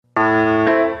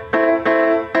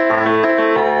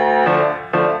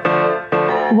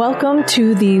Welcome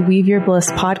to the Weave Your Bliss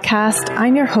podcast.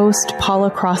 I'm your host, Paula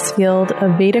Crossfield,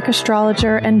 a Vedic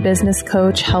astrologer and business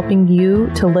coach, helping you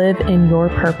to live in your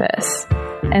purpose.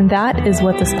 And that is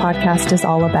what this podcast is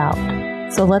all about.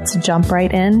 So let's jump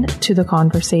right in to the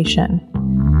conversation.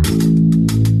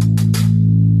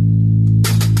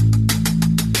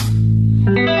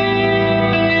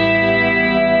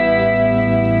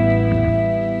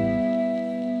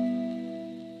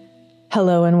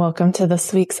 Hello and welcome to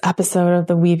this week's episode of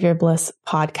the Weave Your Bliss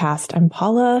podcast. I'm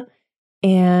Paula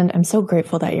and I'm so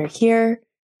grateful that you're here.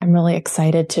 I'm really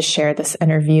excited to share this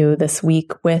interview this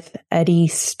week with Eddie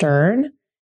Stern,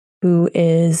 who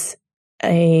is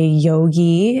a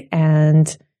yogi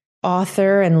and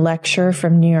author and lecturer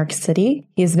from New York City.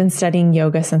 He's been studying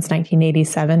yoga since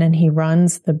 1987 and he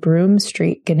runs the Broome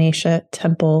Street Ganesha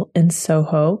Temple in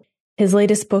Soho. His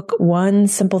latest book, One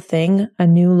Simple Thing, A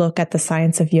New Look at the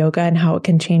Science of Yoga and How It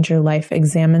Can Change Your Life,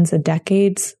 examines a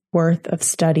decade's worth of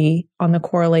study on the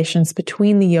correlations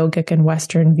between the yogic and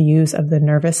Western views of the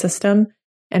nervous system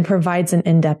and provides an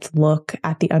in-depth look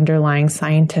at the underlying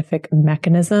scientific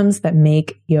mechanisms that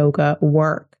make yoga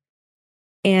work.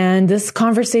 And this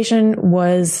conversation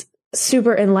was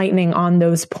super enlightening on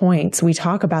those points. We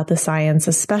talk about the science,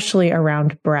 especially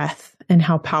around breath and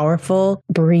how powerful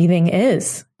breathing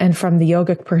is. And from the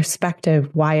yogic perspective,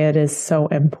 why it is so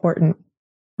important.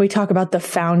 We talk about the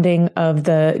founding of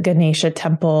the Ganesha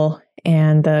Temple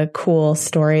and the cool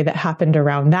story that happened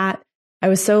around that. I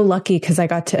was so lucky because I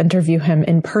got to interview him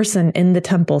in person in the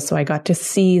temple. So I got to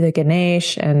see the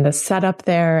Ganesh and the setup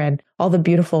there and all the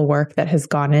beautiful work that has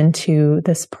gone into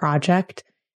this project.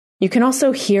 You can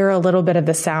also hear a little bit of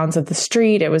the sounds of the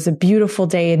street. It was a beautiful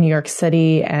day in New York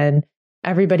City and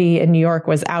everybody in New York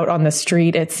was out on the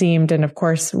street, it seemed. And of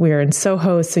course, we're in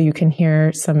Soho, so you can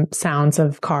hear some sounds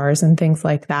of cars and things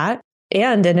like that.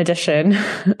 And in addition,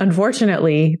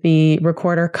 unfortunately, the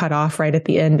recorder cut off right at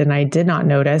the end and I did not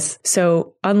notice.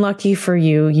 So unlucky for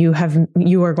you,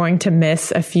 you are going to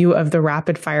miss a few of the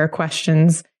rapid fire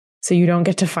questions. So you don't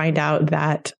get to find out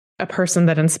that a person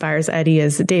that inspires Eddie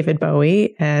is David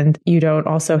Bowie, and you don't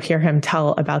also hear him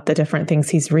tell about the different things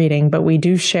he's reading, but we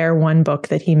do share one book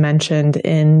that he mentioned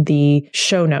in the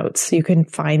show notes. You can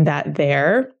find that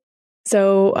there.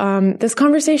 So this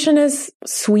conversation is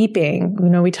sweeping. You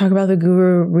know, we talk about the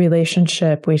guru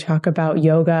relationship. We talk about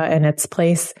yoga and its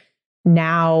place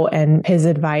now and his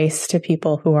advice to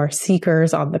people who are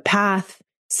seekers on the path.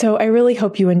 So I really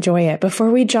hope you enjoy it. Before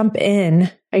we jump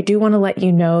in, I do want to let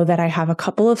you know that I have a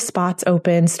couple of spots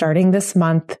open starting this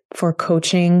month for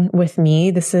coaching with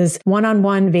me. This is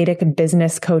one-on-one Vedic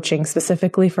business coaching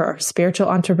specifically for our spiritual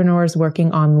entrepreneurs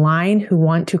working online who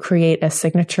want to create a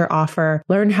signature offer,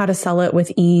 learn how to sell it with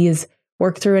ease,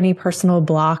 work through any personal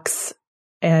blocks,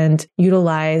 and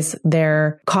utilize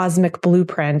their cosmic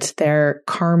blueprint, their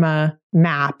karma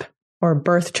map or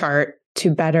birth chart to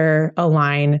better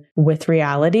align with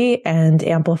reality and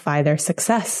amplify their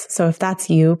success. So if that's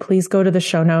you, please go to the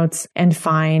show notes and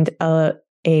find a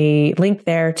link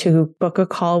there to book a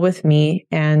call with me,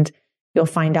 and you'll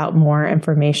find out more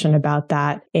information about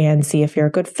that and see if you're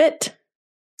a good fit.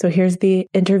 So here's the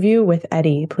interview with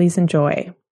Eddie. Please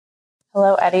enjoy.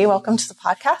 Hello, Eddie. Welcome to the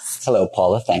podcast. Hello,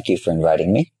 Paula. Thank you for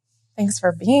inviting me. Thanks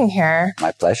for being here.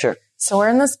 My pleasure. So we're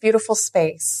in this beautiful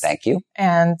space. Thank you.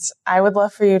 And I would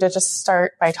love for you to just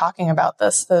start by talking about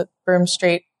this, the Broome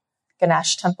Street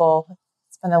Ganesh Temple.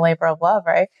 It's been a labor of love,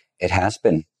 right? It has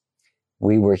been.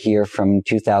 We were here from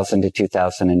 2000 to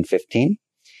 2015,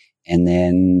 and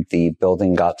then the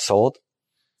building got sold.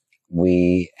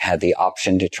 We had the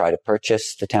option to try to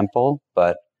purchase the temple,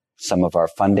 but some of our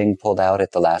funding pulled out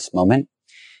at the last moment.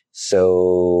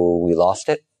 So we lost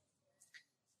it.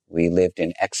 We lived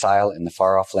in exile in the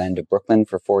far-off land of Brooklyn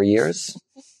for 4 years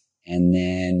and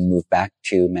then moved back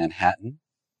to Manhattan,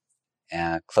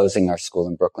 closing our school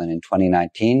in Brooklyn in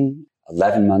 2019,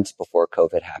 11 months before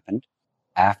COVID happened.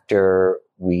 After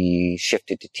we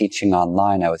shifted to teaching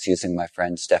online, I was using my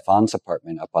friend Stefan's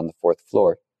apartment up on the 4th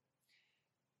floor.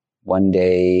 One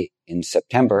day in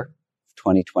September of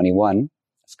 2021, I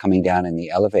was coming down in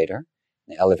the elevator.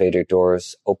 The elevator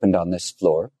doors opened on this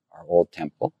floor, our old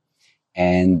temple.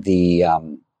 And the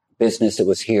business that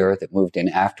was here that moved in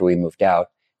after we moved out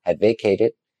had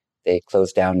vacated. They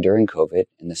closed down during COVID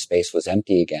and the space was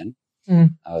empty again.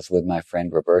 I was with my friend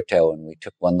Roberto and we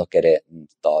took one look at it and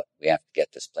thought we have to get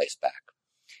this place back.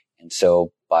 And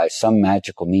so by some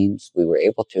magical means, we were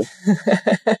able to.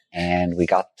 And we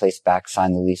got the place back,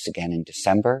 signed the lease again in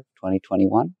December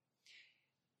 2021.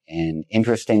 And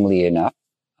interestingly enough,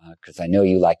 because I know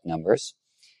you like numbers,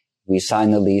 we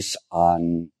signed the lease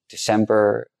on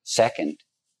December 2nd,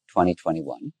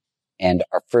 2021. And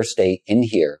our first day in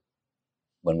here,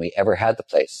 when we ever had the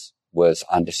place, was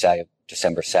on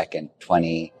December 2nd,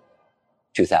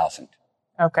 2000.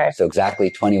 Okay. So exactly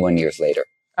 21 years later.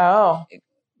 Oh.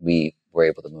 We were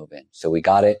able to move in. So we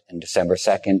got it on December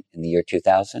 2nd in the year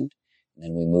 2000. And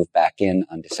then we moved back in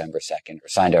on December 2nd, or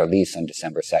signed our lease on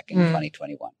December 2nd,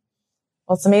 2021.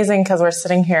 Well, it's amazing because we're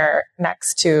sitting here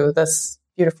next to this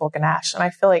beautiful Ganesh. And I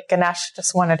feel like Ganesh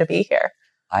just wanted to be here.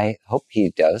 I hope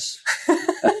he does.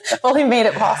 Well, he made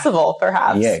it possible,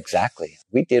 perhaps. Yeah, exactly.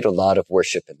 We did a lot of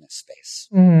worship in this space.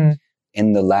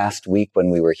 In the last week when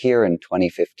we were here in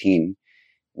 2015,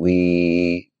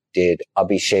 we did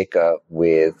Abhisheka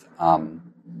with,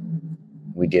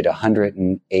 we did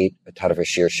 108 Tattva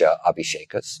Shirsha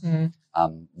Abhishekas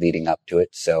leading up to it.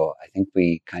 So I think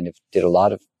we kind of did a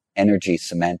lot of energy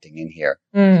cementing in here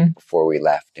before we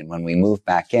left. And when we moved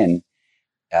back in,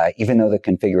 even though the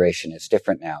configuration is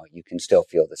different now, you can still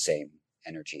feel the same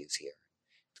energies here.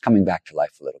 It's coming back to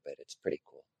life a little bit. It's pretty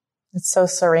cool. It's so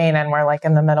serene, and we're like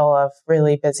in the middle of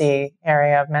really busy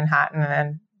area of Manhattan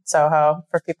and Soho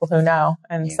for people who know.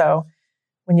 And so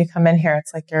when you come in here,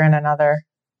 it's like you're in another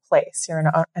place. You're in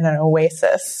an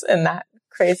oasis in that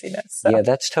craziness. So. Yeah,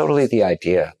 that's totally the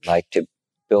idea. Like to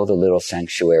build a little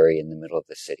sanctuary in the middle of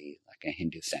the city, like a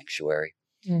Hindu sanctuary.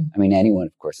 I mean, anyone,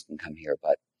 of course, can come here,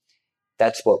 but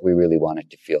that's what we really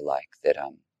wanted to feel like. That,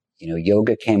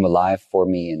 yoga came alive for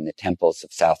me in the temples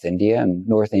of South India and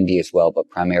North India as well, but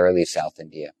primarily South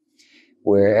India,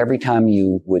 where every time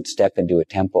you would step into a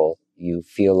temple, you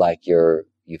feel like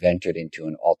you've entered into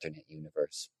an alternate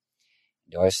universe.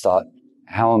 And I always thought,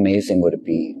 how amazing would it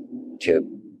be to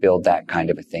build that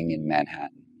kind of a thing in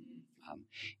Manhattan?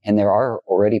 And there are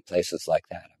already places like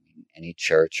that. I mean, any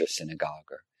church or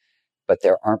synagogue, but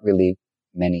there aren't really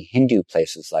many Hindu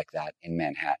places like that in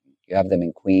Manhattan. You have them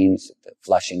in Queens, at the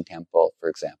Flushing Temple, for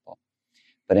example.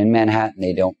 But in Manhattan,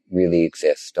 they don't really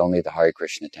exist, only the Hare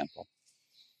Krishna Temple.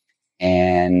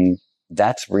 And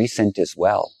that's recent as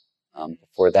well.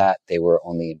 Before that, they were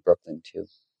only in Brooklyn too.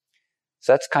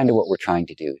 So that's kind of what we're trying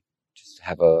to do. Just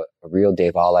have a real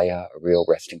Devalaya, a real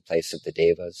resting place of the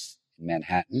Devas in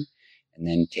Manhattan, and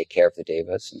then take care of the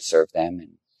Devas and serve them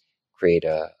and create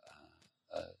a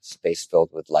space filled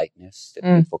with lightness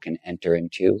that people can enter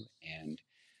into and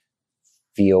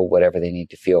feel whatever they need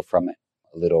to feel from it.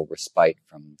 A little respite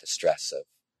from the stress of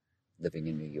living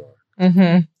in New York,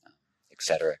 et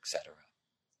cetera, et cetera.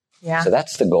 Yeah. So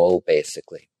that's the goal,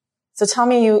 basically. So tell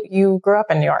me, you grew up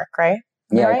in New York, right?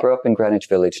 I grew up in Greenwich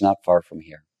Village, not far from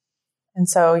here. And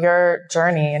so your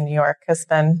journey in New York has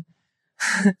been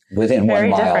within 1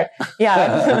 mile. Different.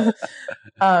 Yeah.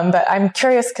 But I'm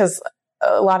curious because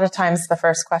a lot of times the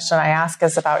first question I ask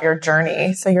is about your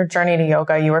journey. So your journey to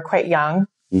yoga, you were quite young,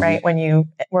 right? When you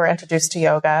were introduced to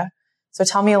yoga. So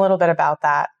tell me a little bit about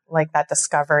that, like that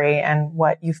discovery and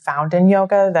what you found in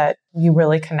yoga that you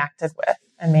really connected with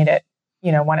and made it,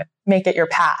 make it your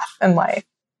path in life.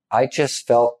 I just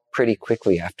felt pretty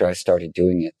quickly after I started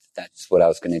doing it, that's what I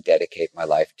was going to dedicate my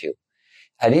life to.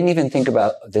 I didn't even think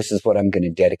about this is what I'm going to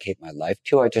dedicate my life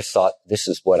to. I just thought this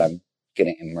is what I'm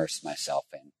going to immerse myself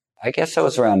in. I guess I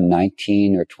was around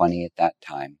 19 or 20 at that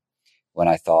time when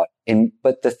I thought,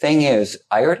 but the thing is,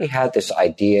 I already had this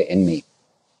idea in me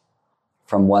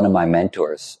from one of my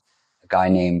mentors, a guy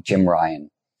named Jim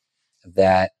Ryan,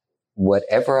 that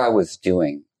whatever I was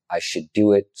doing, I should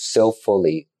do it so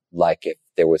fully, like if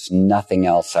there was nothing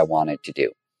else I wanted to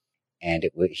do. And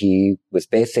he was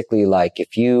basically like,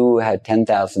 if you had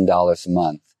 $10,000 a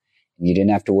month and you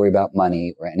didn't have to worry about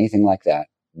money or anything like that,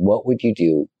 what would you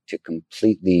do to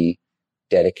completely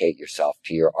dedicate yourself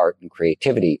to your art and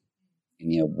creativity?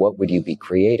 And, what would you be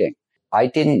creating? I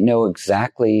didn't know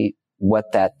exactly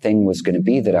what that thing was going to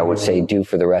be that I would say do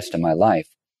for the rest of my life.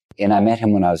 And I met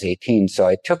him when I was 18. So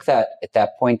I took that at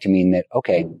that point to mean that,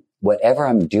 okay, whatever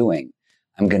I'm doing,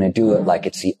 I'm going to do it like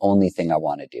it's the only thing I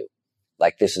want to do.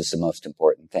 Like this is the most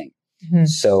important thing.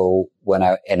 So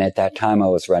and at that time I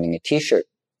was running a t-shirt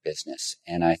business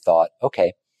and I thought,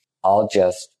 okay, I'll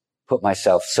just put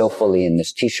myself so fully in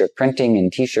this t-shirt printing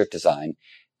and t-shirt design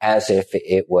as if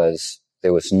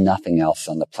there was nothing else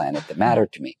on the planet that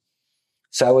mattered to me.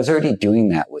 So I was already doing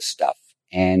that with stuff.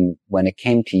 And when it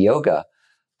came to yoga,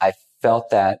 I felt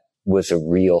that was a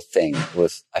real thing.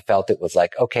 I felt it was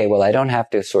like, okay, well, I don't have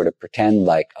to sort of pretend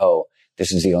like, oh,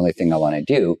 this is the only thing I want to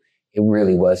do. It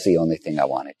really was the only thing I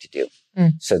wanted to do.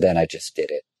 So then I just did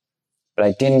it. But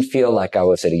I didn't feel like I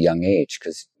was at a young age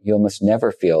because you almost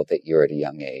never feel that you're at a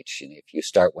young age. And if you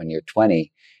start when you're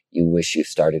 20, you wish you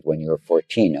started when you were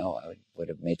 14. Oh, I would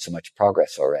have made so much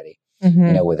progress already,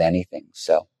 with anything.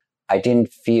 So I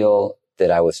didn't feel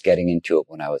that I was getting into it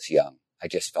when I was young. I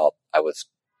just felt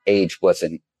age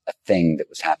wasn't a thing that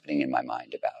was happening in my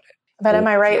mind about it. But am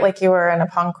I right? Yeah. Like you were in a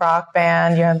punk rock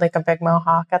band, you had like a big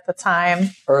mohawk at the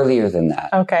time? Earlier than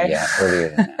that. Okay. Yeah, earlier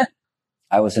than that.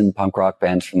 I was in punk rock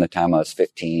bands from the time I was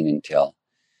 15 until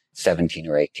 17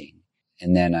 or 18.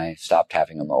 And then I stopped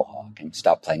having a mohawk and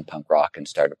stopped playing punk rock and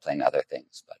started playing other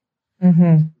things.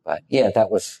 But yeah, that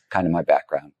was kind of my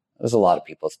background. It was a lot of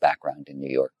people's background in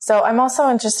New York. So I'm also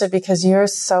interested because you're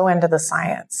so into the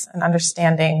science and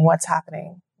understanding what's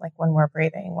happening, like when we're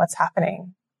breathing, what's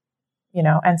happening,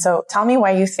 and so tell me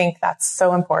why you think that's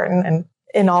so important and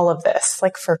in all of this,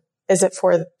 like is it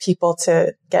for people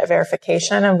to get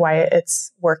verification of why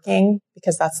it's working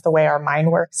because that's the way our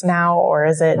mind works now? Or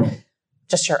is it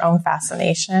just your own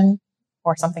fascination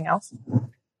or something else?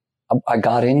 I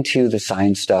got into the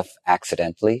science stuff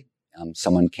accidentally.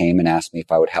 Someone came and asked me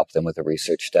if I would help them with a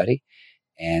research study,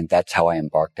 and that's how I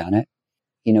embarked on it.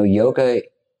 Yoga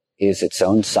is its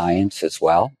own science as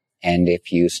well. And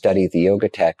if you study the yoga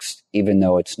text, even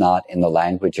though it's not in the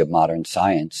language of modern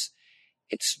science,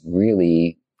 it's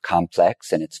really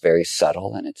complex and it's very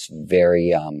subtle and it's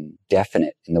very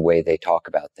definite in the way they talk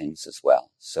about things as well.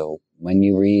 So when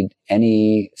you read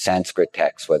any Sanskrit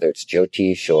text, whether it's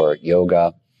Jyotish or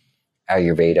Yoga,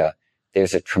 Ayurveda,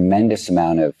 there's a tremendous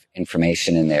amount of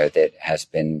information in there that has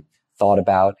been thought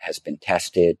about, has been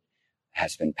tested,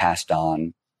 has been passed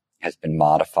on, has been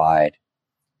modified.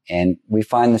 And we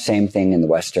find the same thing in the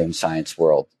Western science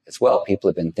world as well. People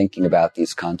have been thinking about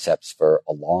these concepts for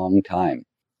a long time.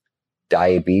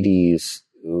 Diabetes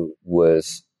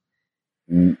was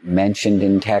mentioned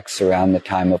in texts around the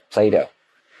time of Plato.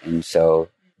 And so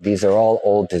these are all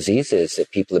old diseases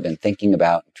that people have been thinking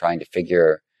about and trying to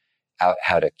figure out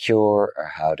how to cure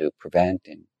or how to prevent.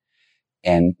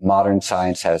 And modern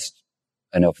science has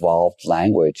an evolved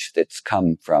language that's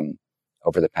come from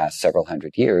over the past several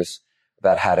hundred years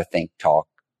about how to think, talk,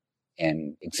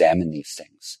 and examine these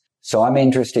things. So I'm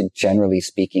interested, generally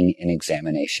speaking, in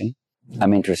examination.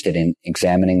 I'm interested in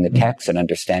examining the texts and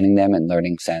understanding them and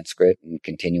learning Sanskrit and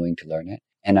continuing to learn it.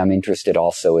 And I'm interested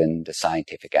also in the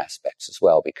scientific aspects as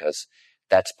well, because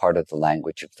that's part of the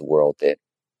language of the world that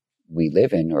we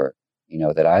live in, or,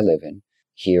 that I live in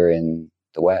here in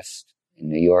the West, in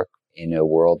New York, in a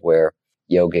world where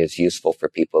yoga is useful for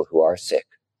people who are sick.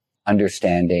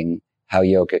 Understanding how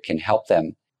yoga can help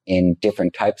them in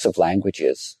different types of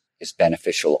languages is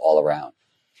beneficial all around.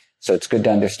 So it's good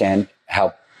to understand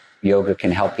how yoga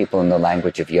can help people in the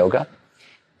language of yoga,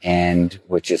 and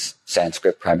which is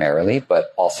Sanskrit primarily,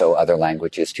 but also other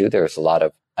languages too. There's a lot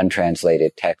of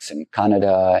untranslated texts in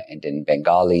Kannada and in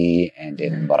Bengali and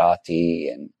in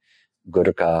Marathi and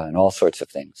Gurukha and all sorts of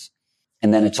things.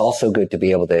 And then it's also good to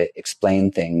be able to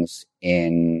explain things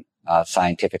in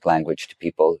scientific language to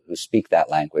people who speak that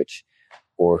language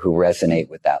or who resonate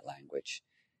with that language.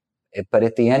 But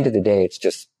at the end of the day, it's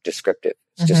just descriptive.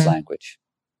 It's just language.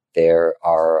 There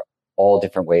are all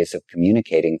different ways of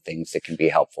communicating things that can be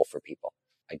helpful for people.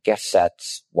 I guess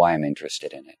that's why I'm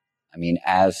interested in it. I mean,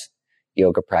 as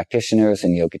yoga practitioners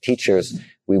and yoga teachers,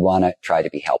 we want to try to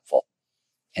be helpful.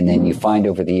 And then you find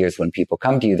over the years when people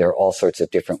come to you, there are all sorts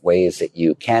of different ways that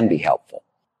you can be helpful.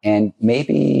 And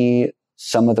maybe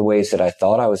some of the ways that I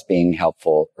thought I was being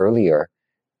helpful earlier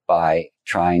by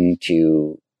trying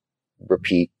to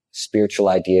repeat spiritual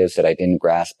ideas that I didn't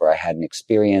grasp or I hadn't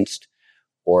experienced,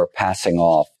 or passing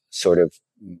off sort of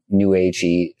new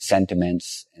agey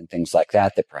sentiments and things like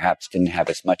that perhaps didn't have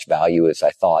as much value as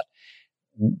I thought,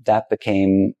 that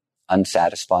became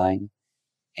unsatisfying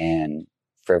and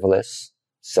frivolous.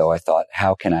 So I thought,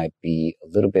 how can I be a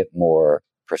little bit more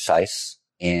precise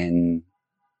in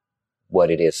what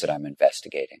it is that I'm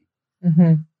investigating?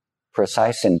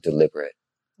 Precise and deliberate.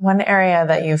 One area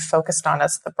that you've focused on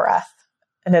is the breath,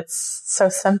 and it's so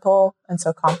simple and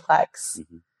so complex.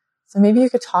 So maybe you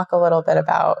could talk a little bit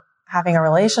about having a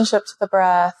relationship to the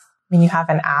breath. I mean, you have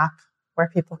an app where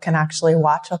people can actually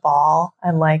watch a ball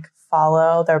and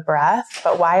follow their breath,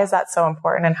 but why is that so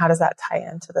important, and how does that tie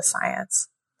into the science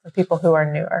for people who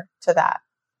are newer to that?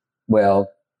 Well,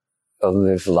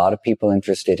 there's a lot of people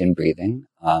interested in breathing.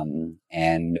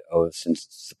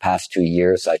 Since the past 2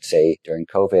 years, I'd say during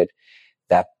COVID,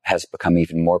 that has become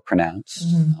even more pronounced.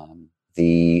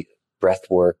 The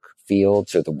breathwork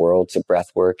fields or the worlds of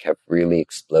breathwork have really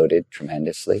exploded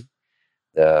tremendously.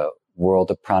 The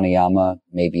world of pranayama,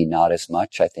 maybe not as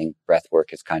much. I think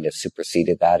breathwork has kind of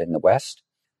superseded that in the West.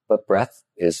 But breath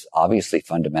is obviously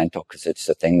fundamental because it's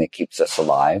the thing that keeps us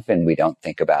alive, and we don't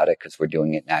think about it because we're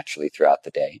doing it naturally throughout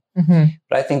the day.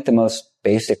 But I think the most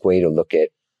basic way to look at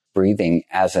breathing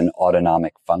as an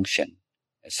autonomic function,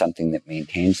 as something that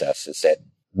maintains us, is that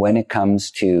when it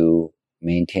comes to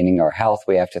maintaining our health,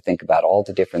 we have to think about all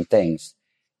the different things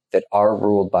that are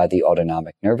ruled by the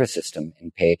autonomic nervous system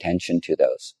and pay attention to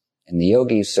those. And the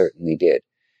yogis certainly did.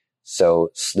 So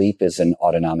sleep is an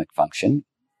autonomic function.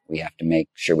 We have to make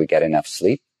sure we get enough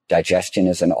sleep. Digestion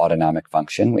is an autonomic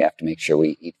function. We have to make sure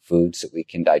we eat foods that we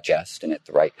can digest and at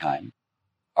the right time.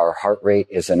 Our heart rate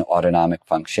is an autonomic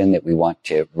function that we want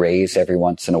to raise every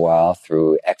once in a while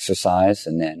through exercise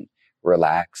and then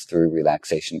relax through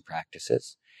relaxation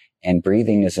practices. And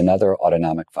breathing is another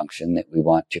autonomic function that we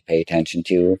want to pay attention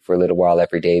to for a little while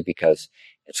every day because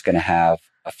it's going to have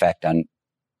effect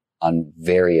on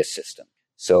various systems.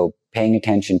 So paying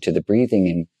attention to the breathing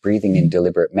and breathing in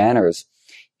deliberate manners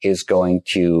is going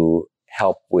to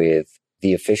help with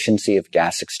the efficiency of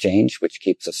gas exchange, which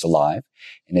keeps us alive.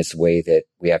 And it's a way that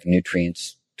we have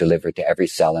nutrients delivered to every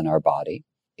cell in our body.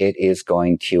 It is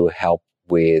going to help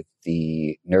with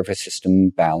the nervous system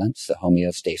balance, the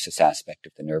homeostasis aspect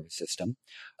of the nervous system,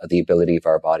 the ability of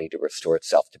our body to restore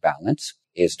itself to balance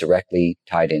is directly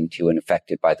tied into and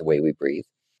affected by the way we breathe.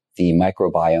 The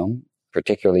microbiome,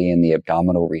 particularly in the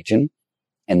abdominal region,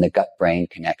 and the gut-brain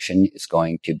connection is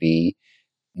going to be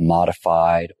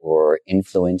modified or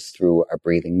influenced through our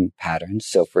breathing patterns.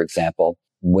 So, for example,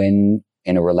 when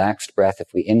in a relaxed breath,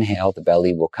 if we inhale, the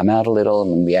belly will come out a little,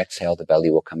 and when we exhale, the belly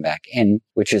will come back in,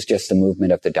 which is just the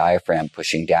movement of the diaphragm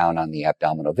pushing down on the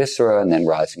abdominal viscera and then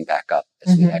rising back up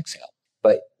as we exhale.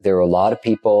 But there are a lot of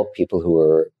people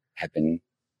who have been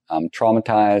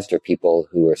traumatized, or people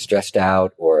who are stressed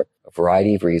out, or a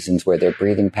variety of reasons where their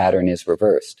breathing pattern is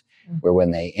reversed, where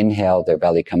when they inhale, their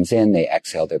belly comes in, they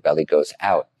exhale, their belly goes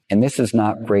out. And this is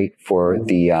not great for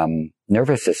the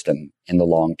nervous system in the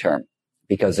long term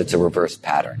because it's a reverse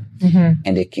pattern.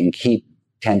 And it can keep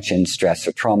tension, stress,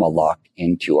 or trauma locked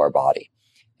into our body.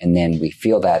 And then we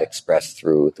feel that expressed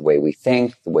through the way we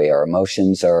think, the way our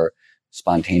emotions are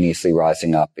spontaneously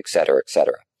rising up, et cetera, et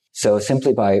cetera. So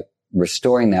simply by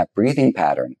restoring that breathing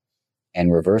pattern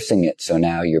and reversing it, so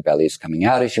now your belly is coming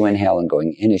out as you inhale and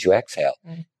going in as you exhale,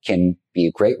 can be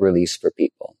a great release for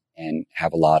people and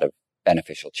have a lot of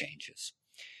beneficial changes.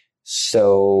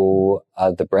 So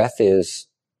the breath is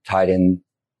tied in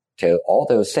to all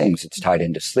those things. It's tied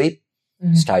into sleep.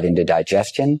 It's tied into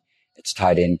digestion. It's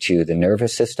tied into the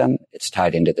nervous system. It's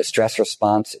tied into the stress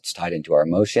response. It's tied into our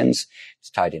emotions.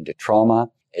 It's tied into trauma.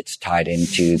 It's tied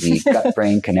into the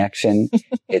gut-brain connection.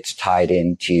 It's tied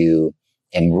into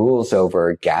and rules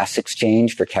over gas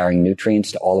exchange for carrying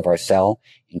nutrients to all of our cell,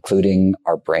 including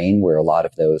our brain, where a lot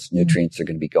of those nutrients are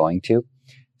going to be going to.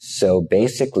 So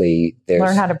basically,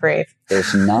 learn how to breathe.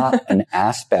 There's not an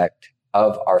aspect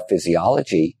of our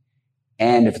physiology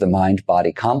and of the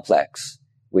mind-body complex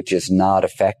which is not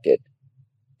affected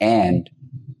and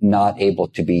not able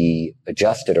to be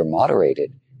adjusted or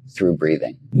moderated through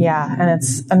breathing. Yeah. And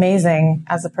it's amazing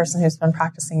as a person who's been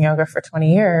practicing yoga for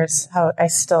 20 years, how I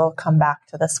still come back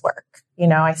to this work. You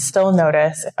know, I still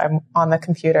notice if I'm on the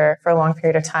computer for a long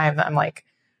period of time that I'm like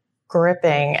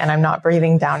gripping and I'm not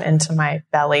breathing down into my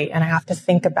belly and I have to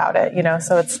think about it, you know?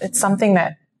 So it's something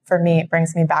that for me, it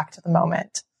brings me back to the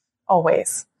moment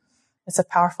always. It's a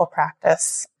powerful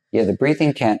practice. Yeah. The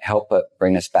breathing can't help but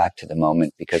bring us back to the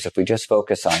moment, because if we just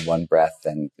focus on one breath,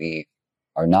 then we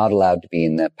are not allowed to be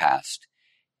in the past,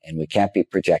 and we can't be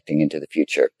projecting into the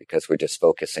future because we're just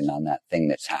focusing on that thing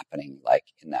that's happening like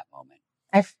in that moment.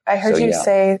 I heard you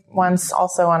say once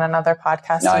also on another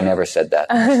podcast. No, I never said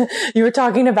that. You were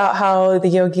talking about how the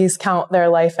yogis count their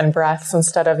life in breaths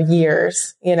instead of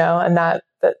years, you know, and that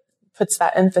puts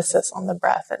that emphasis on the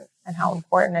breath and how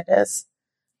important it is.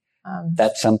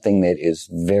 That's something that is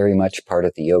very much part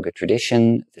of the yoga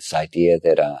tradition, this idea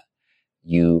that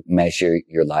you measure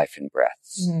your life in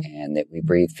breaths, and that we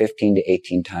breathe 15 to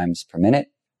 18 times per minute.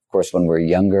 Of course, when we're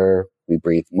younger, we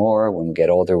breathe more. When we get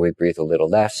older, we breathe a little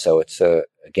less. So it's a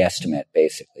guesstimate,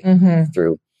 basically,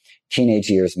 through teenage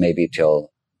years, maybe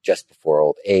till just before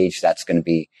old age. That's going to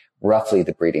be roughly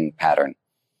the breathing pattern.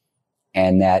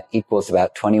 And that equals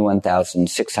about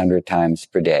 21,600 times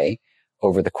per day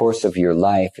over the course of your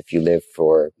life. If you live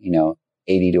for,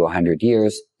 80 to 100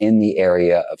 years, in the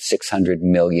area of 600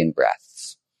 million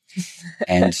breaths.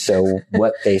 And so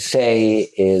what they say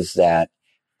is that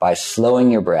by slowing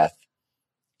your breath,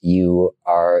 you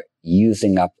are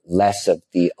using up less of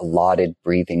the allotted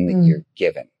breathing that you're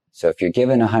given. So if you're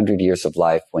given 100 years of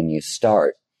life when you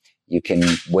start, you can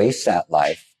waste that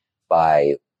life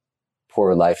by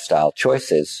poor lifestyle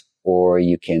choices, or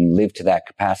you can live to that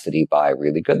capacity by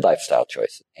really good lifestyle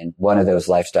choices. And one of those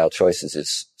lifestyle choices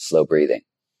is slow breathing.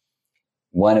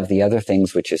 One of the other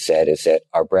things which is said is that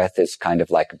our breath is kind of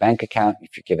like a bank account.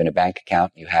 If you're given a bank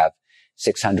account, you have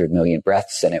 600 million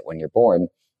breaths in it when you're born.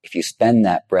 If you spend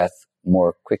that breath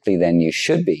more quickly than you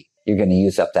should be, you're going to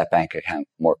use up that bank account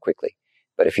more quickly.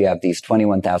 But if you have these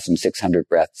 21,600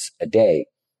 breaths a day,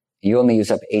 you only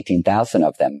use up 18,000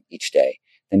 of them each day.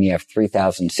 Then you have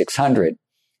 3,600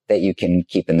 that you can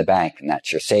keep in the bank, and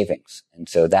that's your savings. And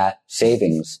so that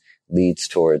savings leads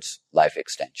towards life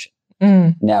extension.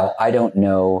 Now, I don't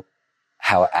know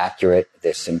how accurate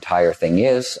this entire thing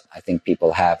is. I think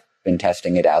people have been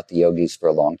testing it out, the yogis, for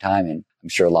a long time, and I'm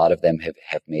sure a lot of them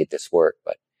have made this work.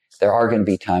 But there are going to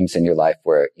be times in your life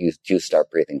where you do start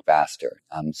breathing faster.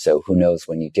 So who knows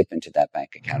when you dip into that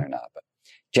bank account or not. But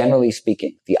generally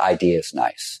speaking, the idea is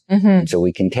nice. And so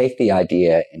we can take the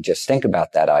idea and just think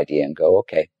about that idea and go,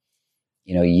 okay,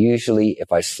 usually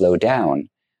if I slow down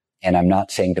and I'm not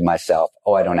saying to myself,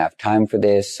 oh, I don't have time for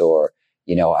this, or,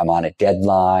 I'm on a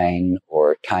deadline,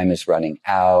 or time is running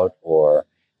out, or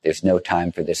there's no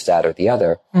time for this, that, or the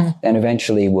other, then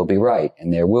eventually we'll be right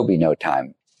and there will be no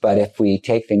time. But if we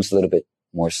take things a little bit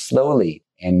more slowly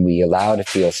and we allow to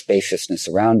feel spaciousness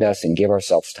around us and give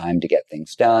ourselves time to get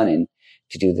things done and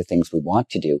to do the things we want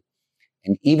to do.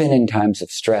 And even in times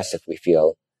of stress, if we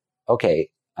feel, okay,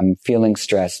 I'm feeling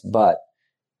stressed, but,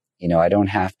 I don't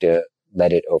have to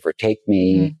let it overtake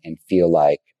me and feel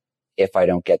like if I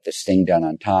don't get this thing done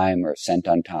on time or sent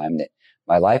on time that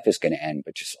my life is going to end,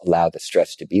 but just allow the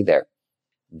stress to be there.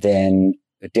 Then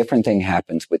a different thing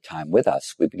happens with time with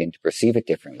us. We begin to perceive it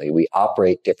differently. We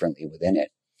operate differently within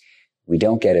it. We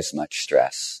don't get as much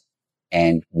stress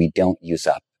and we don't use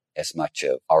up as much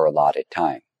of our allotted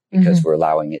time because we're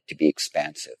allowing it to be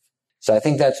expansive. So I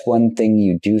think that's one thing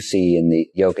you do see in the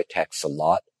yoga texts a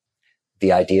lot,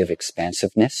 the idea of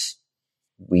expansiveness.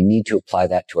 We need to apply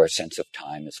that to our sense of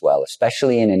time as well,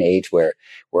 especially in an age where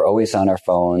we're always on our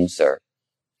phones, or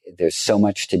there's so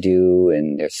much to do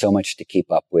and there's so much to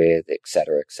keep up with, et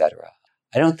cetera, et cetera.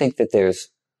 I don't think that there's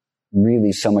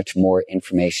really so much more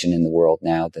information in the world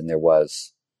now than there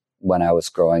was when I was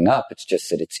growing up. It's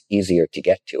just that it's easier to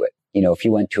get to it. If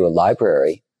you went to a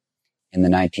library in the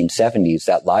 1970s,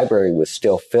 that library was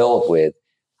still filled with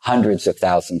hundreds of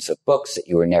thousands of books that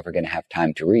you were never going to have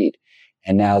time to read.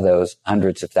 And now those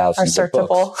hundreds of thousands of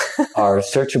books are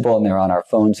searchable, and they're on our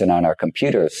phones and on our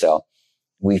computers. So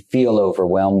we feel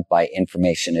overwhelmed by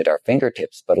information at our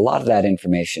fingertips. But a lot of that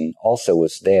information also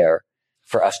was there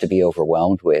for us to be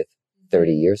overwhelmed with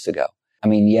 30 years ago. I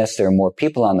mean, yes, there are more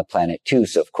people on the planet too.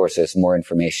 So of course, there's more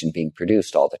information being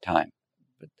produced all the time.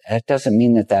 But that doesn't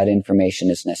mean that that information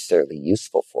is necessarily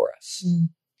useful for us.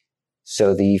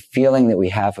 So the feeling that we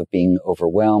have of being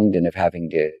overwhelmed and of having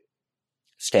to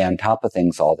stay on top of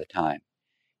things all the time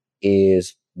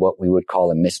is what we would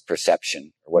call a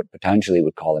misperception, or what Patanjali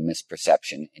would call a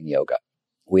misperception in yoga.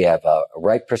 We have a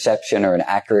right perception, or an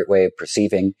accurate way of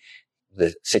perceiving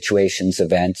the situations,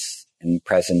 events, and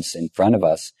presence in front of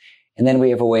us. And then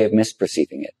we have a way of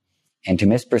misperceiving it. And to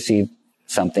misperceive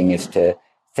something is to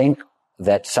think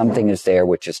that something is there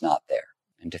which is not there,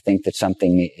 and to think that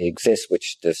something exists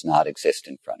which does not exist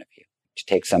in front of you, to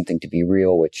take something to be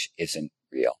real which isn't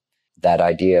real. That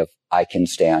idea of I can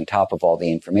stay on top of all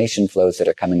the information flows that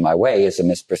are coming my way is a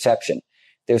misperception.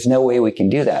 There's no way we can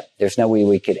do that. There's no way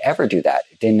we could ever do that.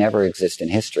 It didn't ever exist in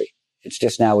history. It's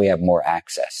just now we have more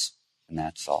access, and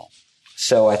that's all.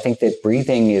 So I think that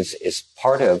breathing is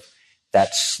part of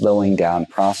that slowing down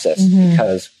process,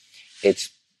 because it's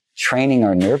training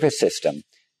our nervous system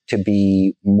to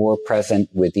be more present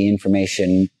with the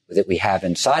information that we have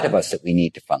inside of us that we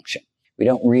need to function. We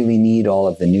don't really need all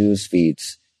of the news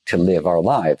feeds to live our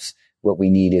lives. What we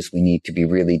need is we need to be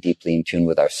really deeply in tune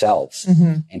with ourselves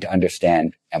and to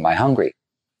understand, am I hungry?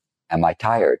 Am I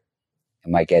tired?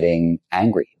 Am I getting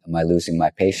angry? Am I losing my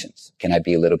patience? Can I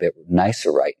be a little bit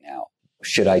nicer right now?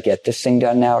 Should I get this thing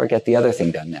done now or get the other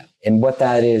thing done now? And what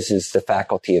that is the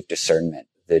faculty of discernment,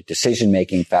 the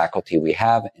decision-making faculty we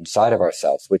have inside of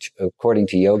ourselves, which according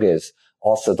to yoga is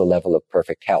also the level of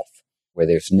perfect health, where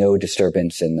there's no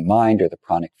disturbance in the mind or the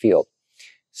pranic field.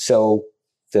 So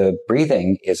the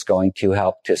breathing is going to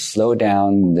help to slow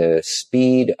down the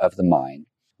speed of the mind.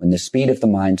 When the speed of the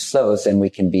mind slows, then we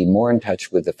can be more in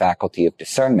touch with the faculty of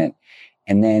discernment.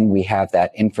 And then we have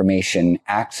that information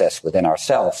access within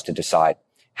ourselves to decide,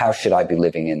 how should I be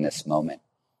living in this moment?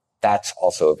 That's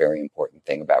also a very important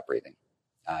thing about breathing.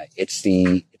 It's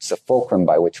the fulcrum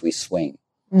by which we swing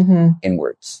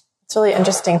inwards. It's really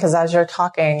interesting because as you're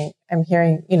talking, I'm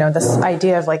hearing, this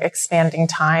idea of like expanding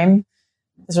time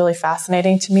is really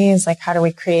fascinating to me. Is like, how do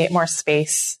we create more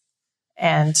space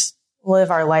and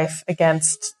live our life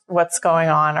against what's going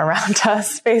on around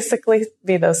us, basically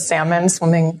be those salmon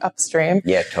swimming upstream.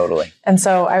 Yeah, totally. And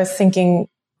so I was thinking,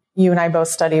 you and I both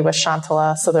study with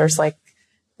Shantala. So there's like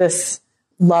this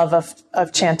love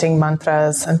of chanting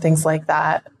mantras and things like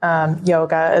that.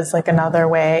 Yoga is like another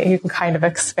way you can kind of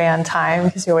expand time,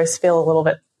 because you always feel a little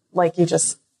bit like you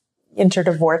just entered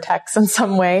a vortex in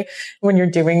some way when you're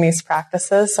doing these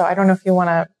practices. So I don't know if you want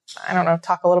to,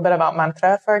 talk a little bit about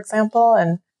mantra, for example,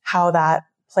 and how that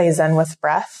plays in with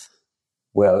breath.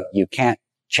 Well, you can't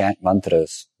chant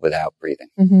mantras without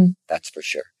breathing. That's for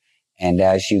sure. And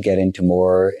as you get into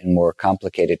more and more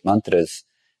complicated mantras,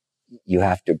 you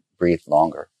have to breathe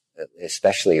longer,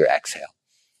 especially your exhale.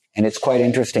 And it's quite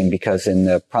interesting because in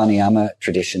the pranayama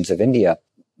traditions of India,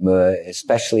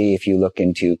 especially if you look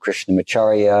into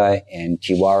Krishnamacharya and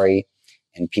Tiwari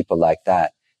and people like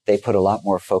that, they put a lot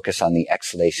more focus on the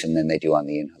exhalation than they do on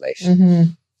the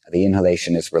inhalation. The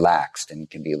inhalation is relaxed and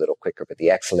can be a little quicker, but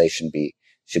the exhalation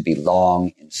should be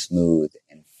long and smooth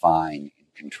and fine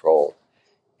and controlled.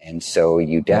 And so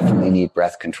you definitely need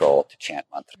breath control to chant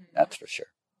mantra. That's for sure.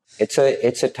 It's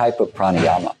a type of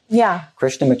pranayama. Yeah.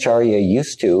 Krishnamacharya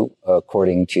used to,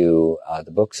 according to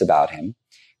the books about him,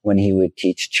 when he would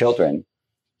teach children,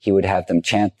 he would have them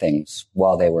chant things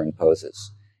while they were in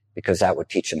poses, because that would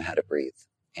teach them how to breathe.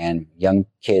 And young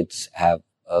kids have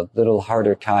a little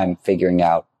harder time figuring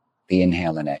out the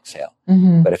inhale and exhale.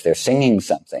 But if they're singing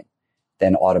something,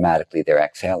 then automatically they're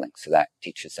exhaling. So that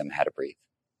teaches them how to breathe.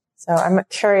 So I'm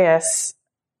curious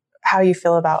how you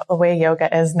feel about the way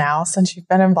yoga is now, since you've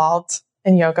been involved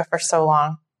in yoga for so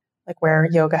long, like where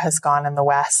yoga has gone in the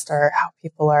West, or how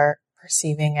people are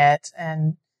perceiving it,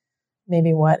 and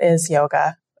maybe what is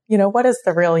yoga? What is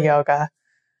the real yoga?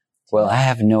 Well, I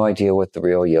have no idea what the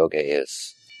real yoga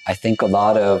is. I think a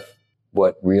lot of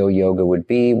what real yoga would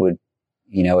be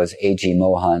as A.G.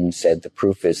 Mohan said, the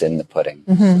proof is in the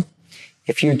pudding.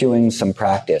 If you're doing some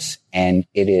practice and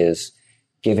it is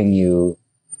giving you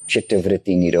chitta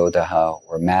vritti nirodha,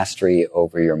 or mastery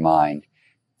over your mind,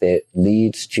 that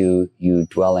leads to you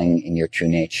dwelling in your true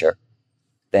nature,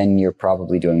 then you're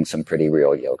probably doing some pretty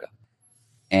real yoga.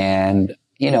 And,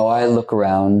 I look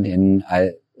around and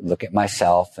I look at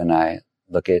myself and I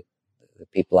look at the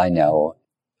people I know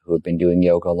who have been doing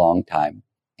yoga a long time.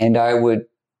 And I would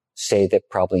say that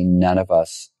probably none of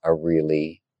us are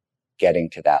really getting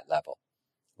to that level.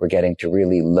 We're getting to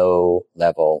really low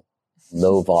level,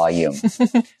 low volume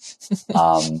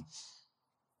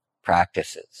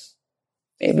practices.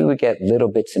 Maybe we get little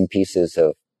bits and pieces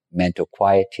of mental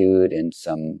quietude and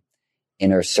some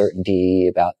inner certainty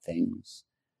about things.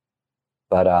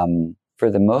 But for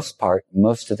the most part,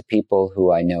 most of the people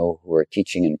who I know who are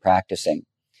teaching and practicing,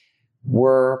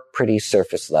 we're pretty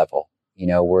surface level.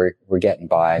 We're getting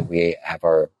by. We have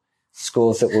our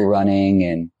schools that we're running,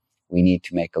 and we need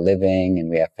to make a living, and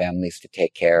we have families to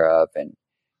take care of, and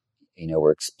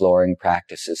we're exploring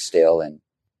practices still, and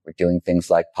we're doing things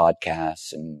like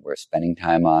podcasts, and we're spending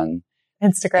time on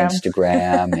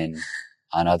Instagram and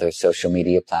on other social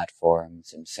media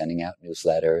platforms, and sending out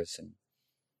newsletters and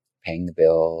paying the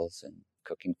bills and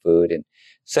cooking food. And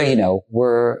so,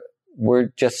 we're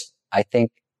just, I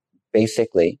think,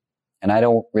 basically, and I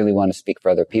don't really want to speak for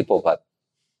other people, but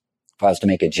if I was to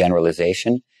make a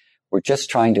generalization, we're just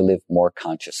trying to live more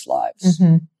conscious lives.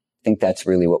 I think that's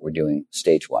really what we're doing,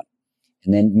 stage one.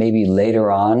 And then maybe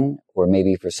later on, or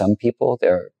maybe for some people,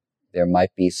 there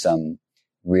might be some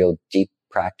real deep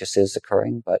practices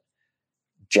occurring. But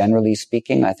generally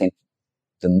speaking, I think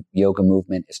the yoga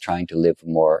movement is trying to live a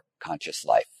more conscious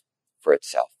life for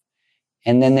itself.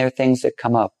 And then there are things that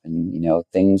come up, and,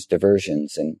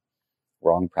 diversions and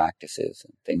wrong practices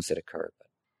and things that occur.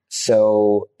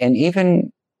 So, and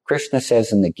even Krishna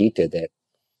says in the Gita that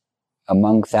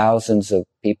among thousands of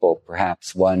people,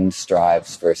 perhaps one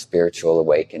strives for a spiritual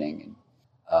awakening. And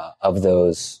of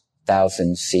those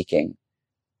thousands seeking,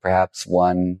 perhaps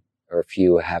one or a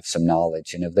few have some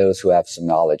knowledge. And of those who have some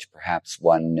knowledge, perhaps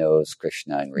one knows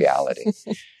Krishna in reality.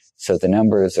 So the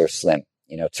numbers are slim.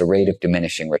 It's a rate of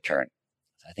diminishing return.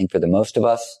 I think for the most of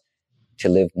us, to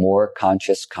live more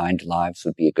conscious, kind lives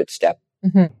would be a good step.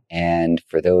 And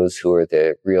for those who are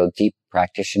the real deep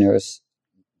practitioners,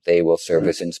 they will serve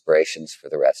as inspirations for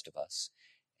the rest of us.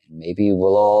 And maybe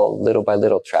we'll all, little by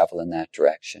little, travel in that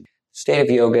direction. State of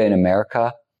yoga in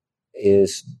America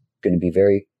is going to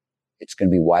be it's going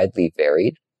to be widely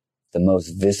varied. The most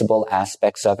visible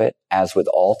aspects of it, as with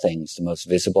all things, the most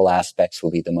visible aspects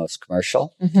will be the most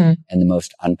commercial and the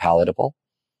most unpalatable.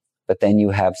 But then you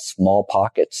have small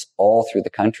pockets all through the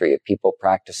country of people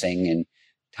practicing in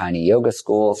tiny yoga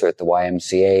schools or at the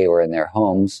YMCA or in their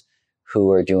homes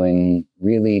who are doing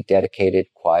really dedicated,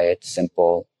 quiet,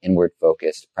 simple,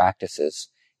 inward-focused practices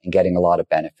and getting a lot of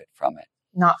benefit from it.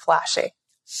 Not flashy.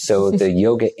 So the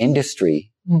yoga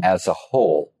industry as a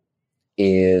whole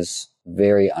is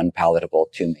very unpalatable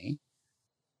to me.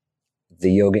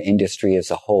 The yoga industry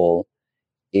as a whole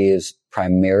is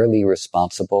primarily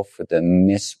responsible for the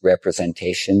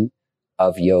misrepresentation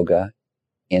of yoga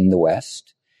in the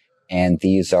West. And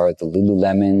these are the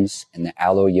Lululemons and the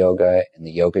Alo Yoga and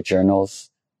the yoga journals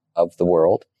of the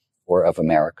world or of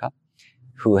America,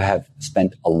 who have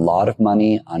spent a lot of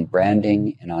money on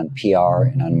branding and on PR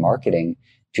and on marketing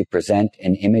to present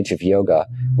an image of yoga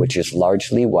which is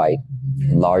largely white,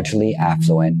 largely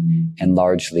affluent, and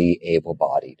largely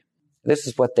able-bodied. This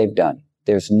is what they've done.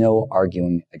 There's no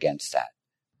arguing against that.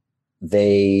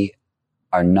 They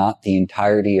are not the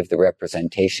entirety of the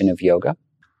representation of yoga.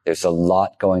 There's a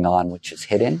lot going on which is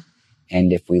hidden.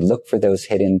 And if we look for those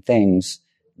hidden things,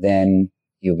 then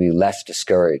you'll be less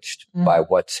discouraged by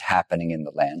what's happening in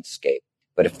the landscape.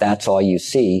 But if that's all you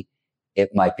see,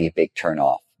 it might be a big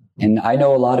turnoff. And I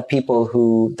know a lot of people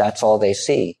who that's all they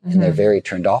see, and they're very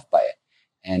turned off by it.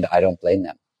 And I don't blame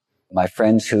them. My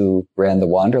friends who ran the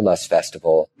Wanderlust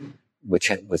Festival,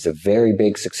 which was a very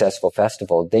big, successful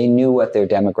festival, they knew what their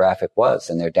demographic was.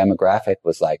 And their demographic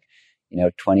was like,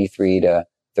 23 to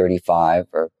 35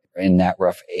 or in that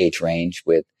rough age range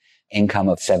with income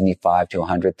of 75 to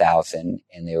 100,000.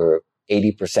 And they were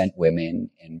 80% women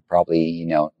and probably,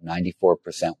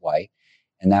 94% white.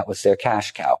 And that was their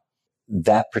cash cow.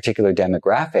 That particular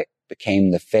demographic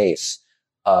became the face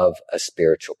of a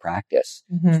spiritual practice,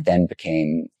 then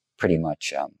became pretty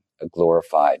much a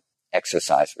glorified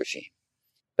exercise regime.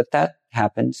 But that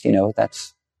happens,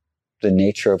 that's the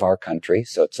nature of our country.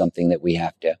 So it's something that we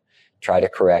have to try to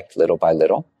correct little by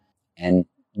little and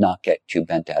not get too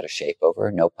bent out of shape over,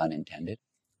 no pun intended.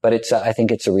 But I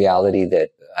think it's a reality that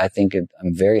I think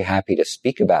I'm very happy to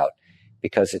speak about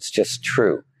because it's just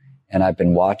true. And I've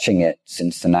been watching it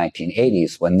since the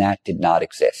 1980s when that did not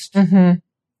exist.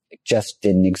 It just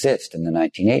didn't exist in the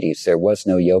 1980s. There was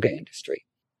no yoga industry.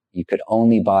 You could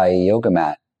only buy a yoga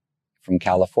mat from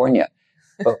California,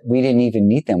 but we didn't even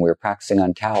need them. We were practicing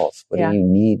on towels. What do you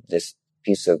need this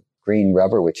piece of green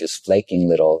rubber, which is flaking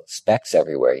little specks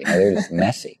everywhere? They're just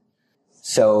messy.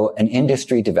 So an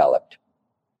industry developed.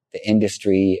 The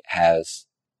industry has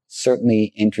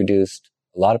certainly introduced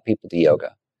a lot of people to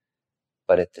yoga,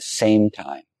 but at the same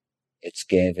time, it's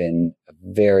given a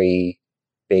very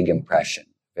big impression,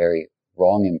 very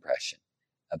wrong impression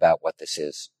about what this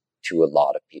is to a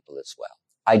lot of people as well.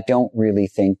 I don't really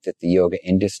think that the yoga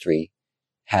industry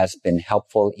has been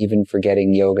helpful even for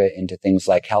getting yoga into things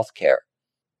like healthcare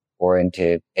or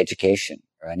into education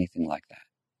or anything like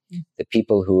that. The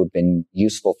people who have been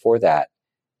useful for that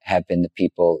have been the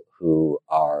people who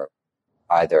are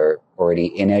either already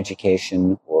in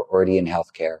education or already in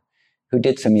healthcare, who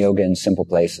did some yoga in simple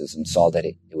places and saw that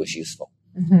it was useful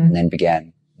and then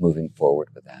began moving forward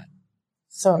with that.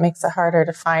 So it makes it harder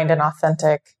to find an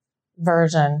authentic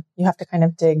version. You have to kind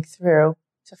of dig through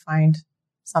to find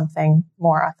something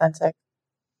more authentic.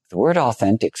 The word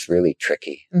authentic's really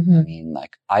tricky.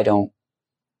 I don't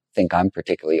think I'm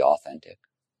particularly authentic.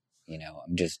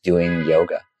 I'm just doing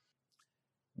yoga.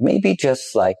 Maybe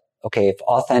just if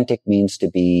authentic means to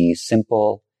be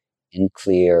simple and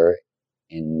clear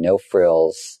and no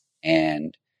frills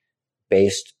and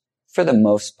based for the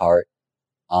most part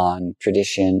on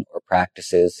tradition or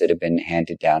practices that have been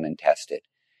handed down and tested,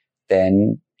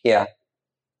 then yeah,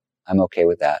 I'm okay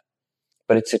with that.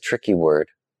 But it's a tricky word.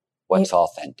 What's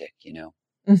authentic,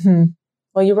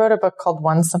 Well, you wrote a book called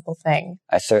One Simple Thing.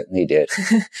 I certainly did.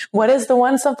 What is the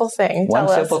one simple thing? One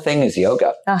simple thing is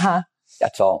yoga.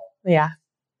 That's all. Yeah.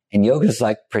 And yoga is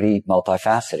pretty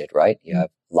multifaceted, right? You have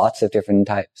lots of different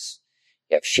types.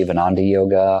 You have Shivananda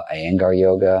yoga, Iyengar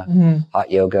yoga,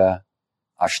 hot yoga,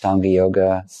 Ashtanga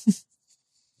yoga,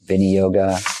 Vini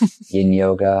yoga, Yin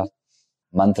yoga,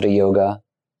 Mantra yoga,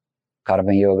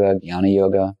 Karma yoga, Jnana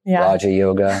yoga, Raja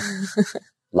yoga,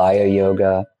 Laya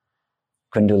yoga,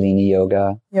 Kundalini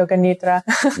yoga, Yoga Nidra.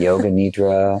 Yoga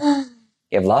Nidra.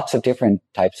 You have lots of different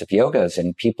types of yogas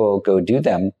and people go do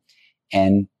them.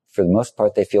 And for the most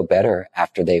part, they feel better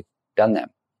after they've done them.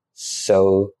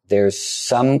 So there's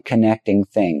some connecting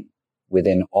thing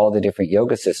within all the different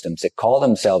yoga systems that call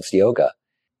themselves yoga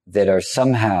that are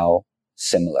somehow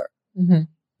similar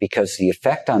because the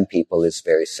effect on people is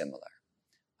very similar.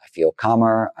 I feel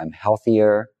calmer. I'm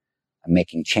healthier. I'm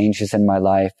making changes in my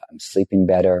life. I'm sleeping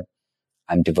better.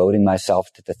 I'm devoting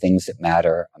myself to the things that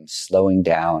matter. I'm slowing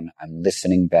down. I'm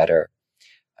listening better.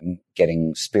 I'm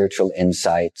getting spiritual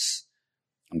insights.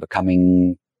 I'm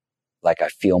becoming I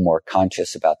feel more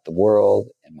conscious about the world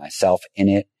and myself in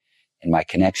it and my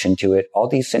connection to it. All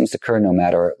these things occur no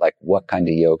matter what kind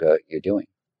of yoga you're doing.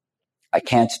 I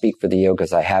can't speak for the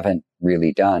yogas I haven't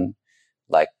really done,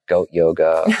 like goat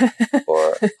yoga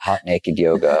or hot naked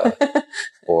yoga,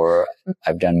 or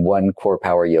I've done one core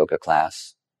power yoga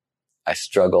class. I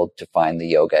struggled to find the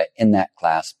yoga in that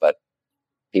class, but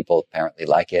people apparently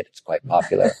like it. It's quite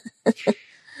popular.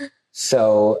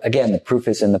 So again, the proof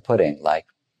is in the pudding. Like,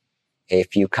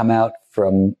 if you come out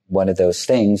from one of those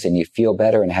things and you feel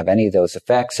better and have any of those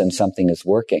effects, and something is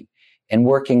working, and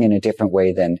working in a different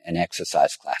way than in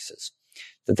exercise classes.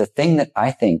 So the thing that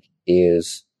I think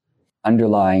is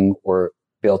underlying or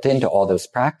built into all those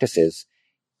practices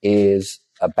is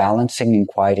a balancing and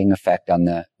quieting effect on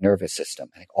the nervous system.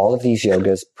 I think all of these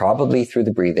yogas, probably through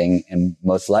the breathing, and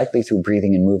most likely through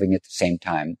breathing and moving at the same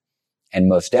time, and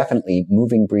most definitely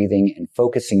moving, breathing, and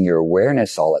focusing your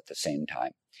awareness all at the same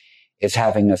time, is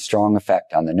having a strong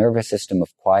effect on the nervous system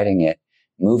of quieting it,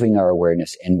 moving our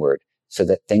awareness inward so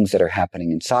that things that are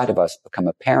happening inside of us become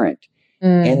apparent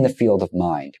in the field of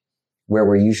mind, where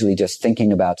we're usually just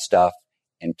thinking about stuff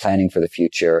and planning for the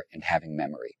future and having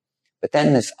memory. But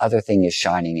then this other thing is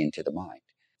shining into the mind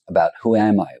about who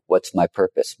am I? What's my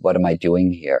purpose? What am I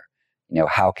doing here?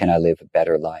 How can I live a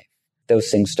better life?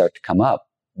 Those things start to come up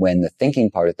when the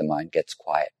thinking part of the mind gets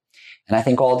quiet. And I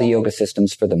think all the yoga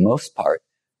systems, for the most part,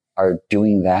 are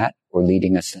doing that or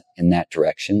leading us in that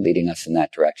direction.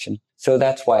 So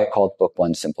that's why I called book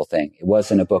One Simple Thing. It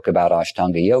wasn't a book about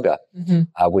Ashtanga yoga,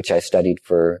 which I studied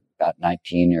for about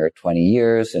 19 or 20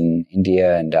 years in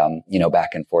India and, back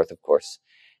and forth, of course,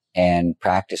 and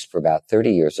practiced for about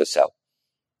 30 years or so.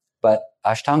 But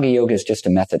Ashtanga yoga is just a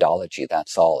methodology.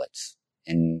 That's all.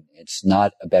 It's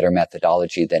not a better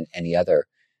methodology than any other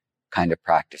kind of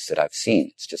practice that I've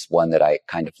seen. It's just one that I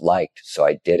kind of liked, so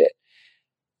I did it.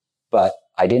 But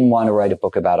I didn't want to write a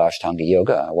book about Ashtanga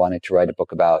yoga. I wanted to write a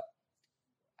book about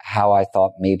how I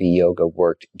thought maybe yoga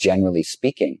worked, generally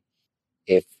speaking.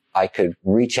 If I could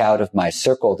reach out of my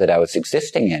circle that I was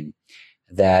existing in,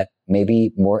 that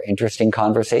maybe more interesting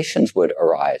conversations would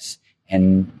arise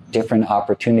and different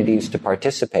opportunities to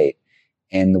participate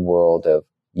in the world of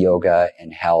yoga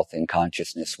and health and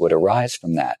consciousness would arise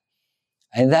from that.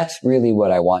 And that's really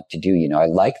what I want to do. I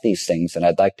like these things, and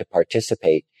I'd like to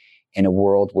participate in a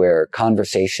world where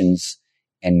conversations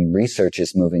and research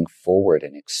is moving forward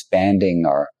and expanding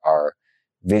our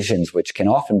visions, which can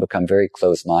often become very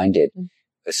close-minded,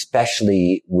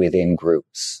 especially within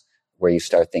groups, where you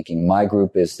start thinking, my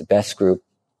group is the best group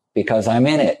because I'm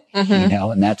in it,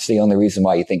 and that's the only reason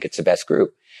why you think it's the best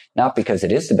group. Not because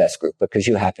it is the best group, because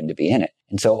you happen to be in it.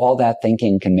 And so all that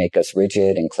thinking can make us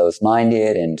rigid and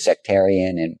closed-minded and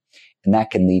sectarian, and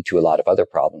that can lead to a lot of other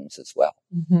problems as well.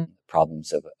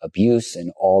 Problems of abuse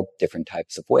in all different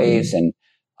types of ways, and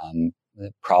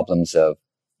the problems of,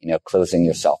 closing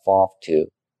yourself off to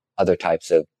other types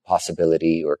of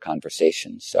possibility or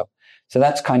conversations. So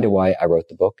that's kind of why I wrote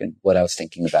the book and what I was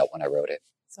thinking about when I wrote it.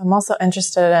 So I'm also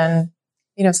interested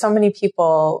in, so many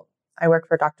people, I work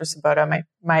for Dr. Subodha.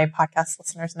 My podcast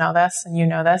listeners know this, and you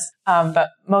know this. But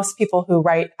most people who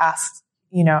write ask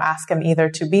him either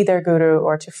to be their guru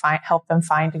or to help them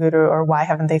find a guru, or why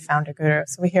haven't they found a guru?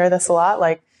 So we hear this a lot,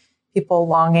 like people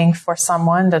longing for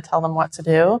someone to tell them what to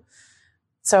do.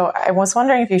 So I was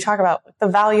wondering if you talk about the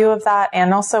value of that,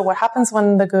 and also what happens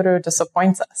when the guru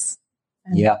disappoints us.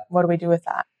 And what do we do with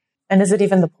that? And is it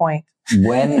even the point?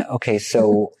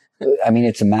 So,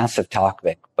 it's a massive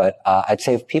topic, but I'd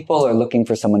say if people are looking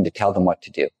for someone to tell them what to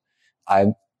do,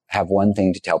 I have one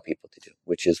thing to tell people to do,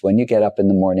 which is when you get up in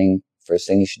the morning, first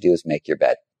thing you should do is make your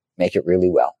bed. Make it really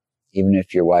well, even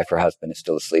if your wife or husband is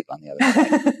still asleep on the other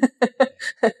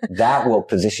side. That will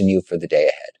position you for the day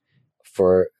ahead,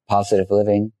 for positive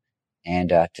living, and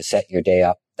to set your day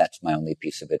up. That's my only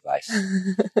piece of advice.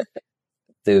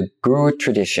 The guru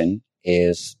tradition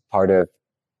is part of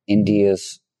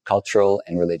India's cultural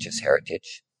and religious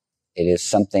heritage. It is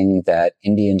something that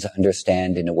Indians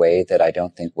understand in a way that I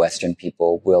don't think Western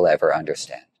people will ever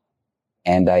understand.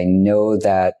 And I know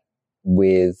that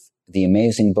with the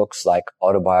amazing books like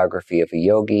Autobiography of a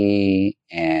Yogi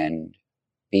and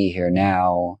Be Here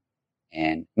Now,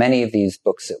 and many of these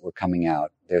books that were coming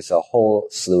out, there's a whole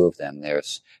slew of them.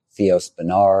 There's Theos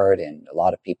Bernard and a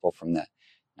lot of people from the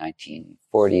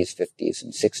 1940s, 50s,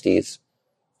 and 60s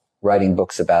writing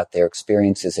books about their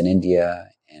experiences in India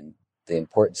and the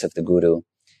importance of the guru,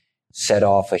 set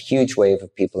off a huge wave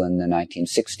of people in the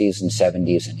 1960s and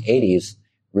 70s and 80s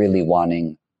really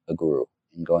wanting a guru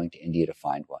and going to India to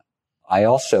find one. I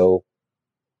also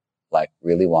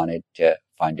really wanted to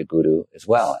find a guru as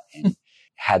well, and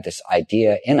had this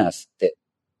idea in us that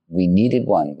we needed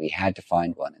one. We had to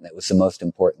find one. And that was the most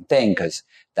important thing, because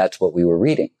that's what we were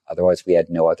reading. Otherwise, we had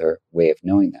no other way of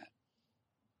knowing that.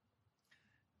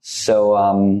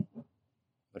 So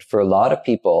But for a lot of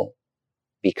people,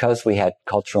 because we had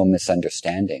cultural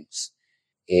misunderstandings,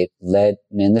 it led,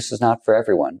 and this is not for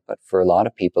everyone, but for a lot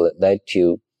of people, it led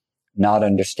to not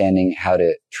understanding how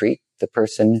to treat the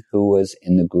person who was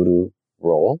in the guru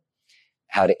role,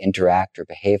 how to interact or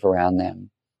behave around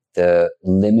them, the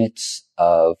limits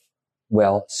of,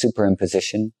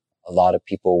 superimposition. A lot of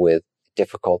people with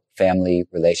difficult family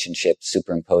relationships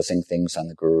superimposing things on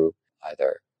the guru,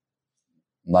 either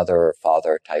mother or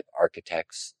father type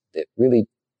archetypes that really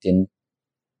didn't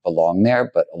belong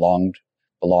there, but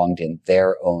belonged in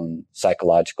their own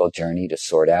psychological journey to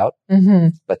sort out,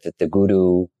 but that the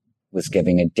guru was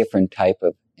giving a different type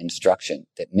of instruction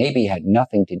that maybe had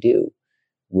nothing to do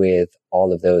with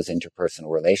all of those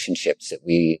interpersonal relationships that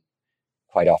we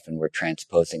quite often were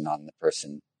transposing on the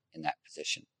person in that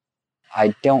position.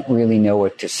 I don't really know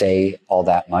what to say all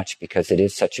that much because it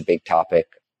is such a big topic.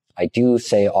 I do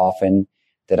say often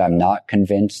that I'm not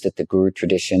convinced that the guru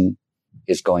tradition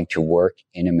is going to work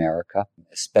in America,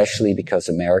 especially because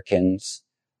Americans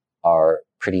are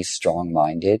pretty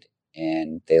strong-minded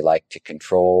and they like to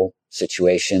control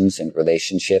situations and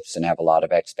relationships and have a lot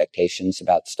of expectations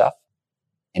about stuff.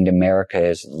 And America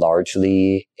is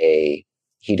largely a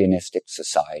hedonistic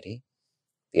society.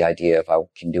 The idea of I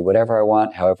can do whatever I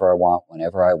want, however I want,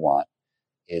 whenever I want,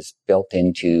 is built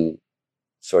into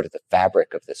sort of the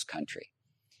fabric of this country.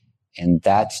 And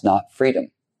that's not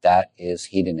freedom. That is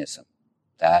hedonism.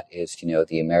 That is,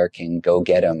 the American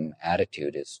go-get-'em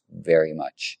attitude is very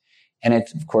much. And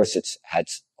of course, it's had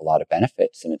a lot of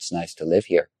benefits and it's nice to live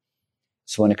here.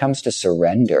 So when it comes to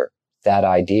surrender, that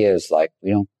idea is like,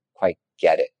 we don't quite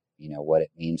get it, what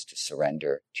it means to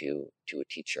surrender to a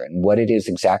teacher and what it is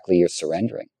exactly you're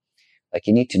surrendering. Like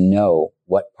you need to know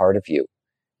what part of you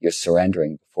you're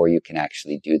surrendering before you can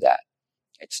actually do that.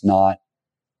 It's not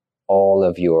all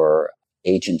of your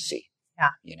agency,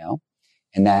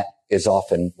 and that is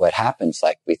often what happens.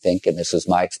 Like we think, and this was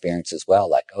my experience as well,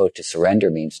 like, to surrender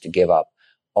means to give up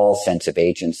all sense of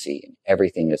agency and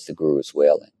everything is the guru's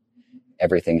will and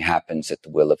everything happens at the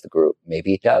will of the guru.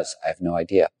 Maybe it does. I have no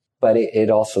idea. But it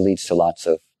also leads to lots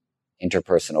of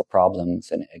interpersonal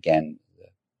problems and, again, the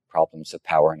problems of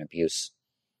power and abuse.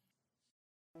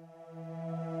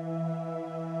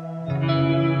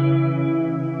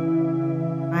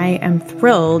 I am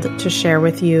thrilled to share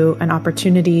with you an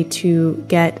opportunity to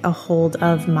get a hold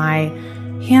of my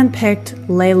handpicked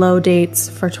lay low dates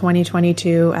for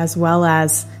 2022, as well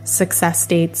as success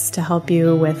dates to help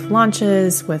you with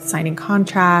launches, with signing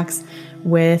contracts,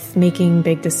 with making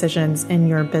big decisions in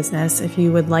your business. If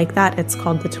you would like that, it's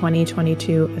called the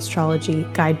 2022 Astrology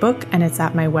Guidebook, and it's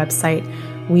at my website,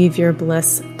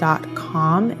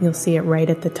 weaveyourbliss.com. You'll see it right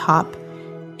at the top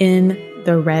in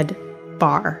the red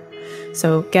bar.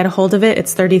 So get a hold of it.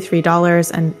 It's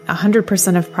 $33 and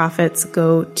 100% of profits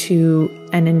go to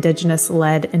an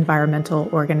Indigenous-led environmental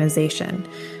organization.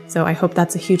 So I hope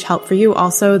that's a huge help for you.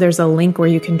 Also, there's a link where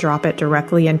you can drop it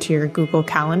directly into your Google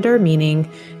Calendar, meaning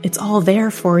it's all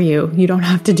there for you. You don't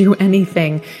have to do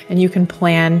anything and you can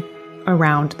plan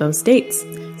around those dates.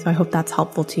 So I hope that's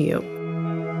helpful to you.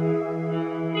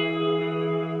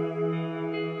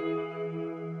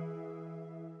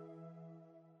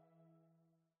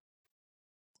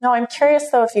 No, I'm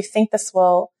curious, though, if you think this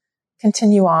will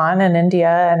continue on in India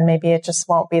and maybe it just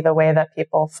won't be the way that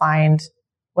people find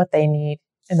what they need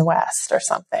in the West or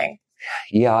something.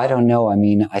 Yeah, I don't know. I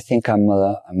mean, I think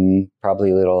I'm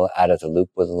probably a little out of the loop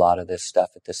with a lot of this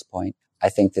stuff at this point. I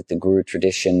think that the guru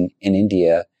tradition in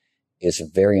India is a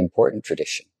very important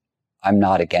tradition. I'm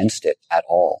not against it at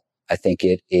all. I think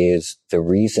it is the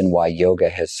reason why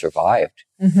yoga has survived.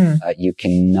 You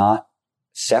cannot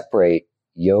separate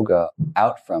yoga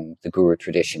out from the guru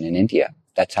tradition in India.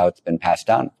 That's how it's been passed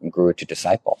down from guru to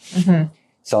disciple.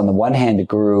 So on the one hand, a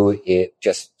guru, it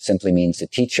just simply means a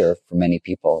teacher for many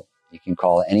people. You can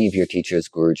call any of your teachers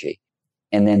Guruji.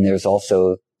 And then there's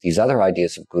also these other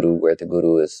ideas of guru where the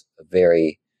guru is a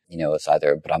very, is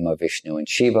either Brahma, Vishnu, and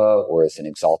Shiva, or is an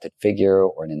exalted figure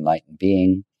or an enlightened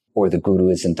being, or the guru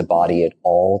isn't the body at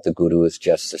all. The guru is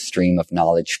just a stream of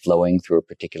knowledge flowing through a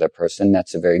particular person.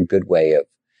 That's a very good way of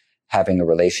having a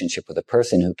relationship with a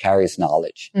person who carries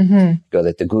knowledge. Go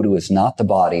that the guru is not the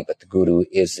body, but the guru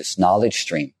is this knowledge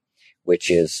stream, which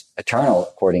is eternal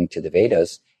according to the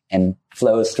Vedas and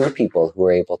flows through people who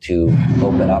are able to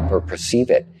open up or perceive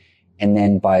it. And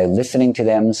then by listening to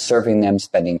them, serving them,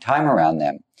 spending time around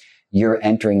them, you're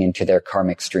entering into their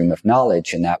karmic stream of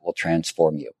knowledge and that will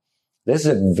transform you. This is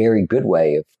a very good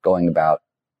way of going about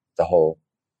the whole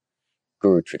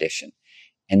guru tradition.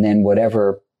 And then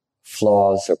whatever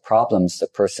flaws or problems the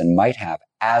person might have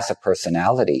as a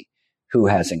personality who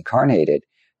has incarnated,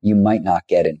 you might not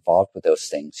get involved with those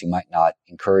things. You might not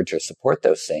encourage or support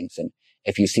those things. And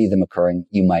if you see them occurring,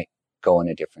 you might go in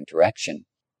a different direction.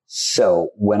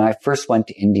 So when I first went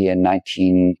to India in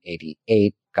 1988,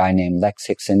 a guy named Lex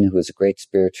Hickson, who was a great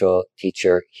spiritual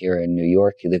teacher here in New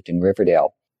York, he lived in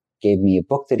Riverdale, gave me a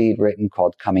book that he'd written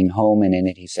called Coming Home. And in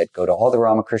it, he said, go to all the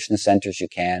Ramakrishna centers you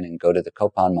can and go to the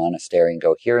Kopan monastery and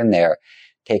go here and there.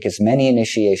 Take as many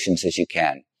initiations as you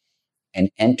can and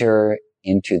enter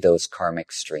into those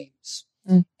karmic streams.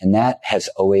 And that has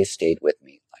always stayed with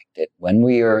me. Like that when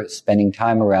we are spending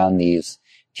time around these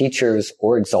teachers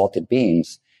or exalted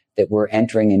beings, that we're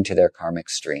entering into their karmic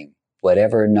stream.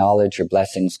 Whatever knowledge or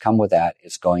blessings come with that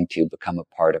is going to become a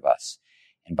part of us.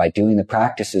 And by doing the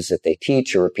practices that they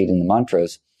teach or repeating the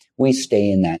mantras, we stay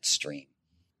in that stream.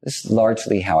 This is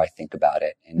largely how I think about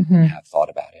it and have thought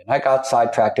about it. And I got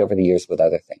sidetracked over the years with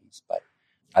other things, but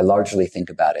I largely think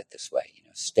about it this way.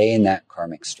 Stay in that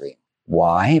karmic stream.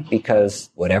 Why? Because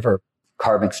whatever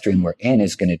karmic stream we're in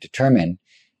is going to determine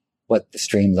what the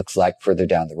stream looks like further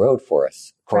down the road for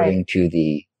us, according to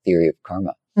the theory of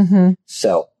karma.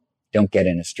 So don't get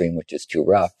in a stream which is too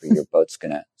rough or your boat's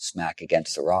going to smack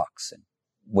against the rocks, and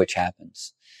which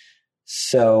happens.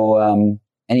 So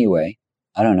anyway,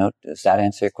 I don't know. Does that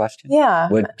answer your question? Yeah.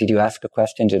 Did you ask a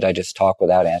question? Did I just talk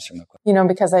without answering a question?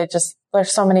 Because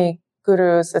there's so many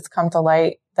gurus, it's come to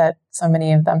light that so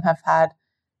many of them have had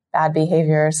bad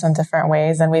behaviors in different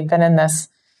ways. And we've been in this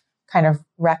kind of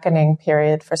reckoning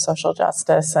period for social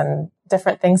justice and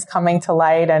different things coming to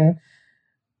light. And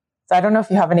so I don't know if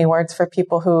you have any words for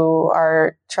people who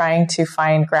are trying to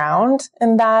find ground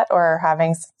in that or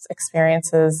having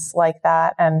experiences like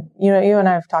that. And, you and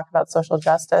I have talked about social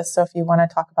justice. So if you want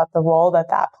to talk about the role that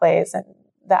plays and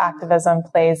the activism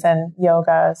plays in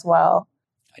yoga as well.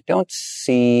 I don't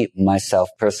see myself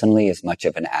personally as much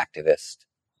of an activist.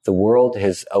 The world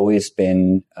has always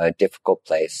been a difficult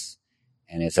place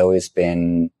and has always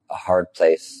been a hard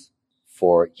place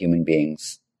for human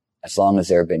beings, as long as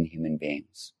there have been human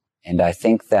beings. And I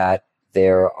think that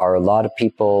there are a lot of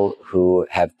people who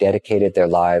have dedicated their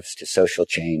lives to social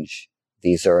change.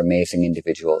 These are amazing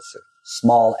individuals,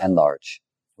 small and large,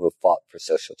 who have fought for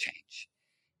social change.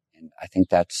 And I think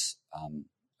that's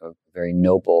a very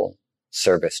noble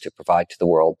service to provide to the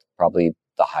world, probably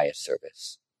the highest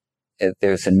service.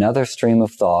 There's another stream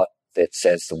of thought that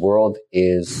says the world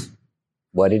is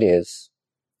what it is.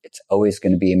 It's always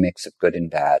going to be a mix of good and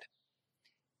bad.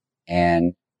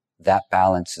 And that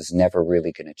balance is never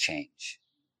really going to change.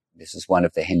 This is one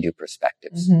of the Hindu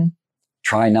perspectives.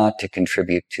 Try not to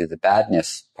contribute to the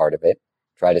badness part of it.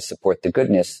 Try to support the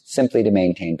goodness simply to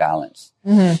maintain balance,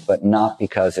 but not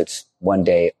because it's one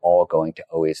day all going to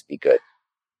always be good.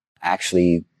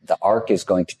 Actually, the arc is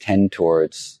going to tend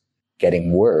towards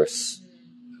getting worse,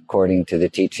 according to the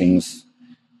teachings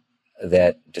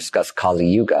that discuss Kali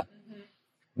Yuga,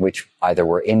 which either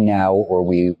we're in now or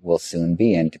we will soon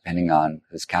be in, depending on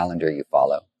whose calendar you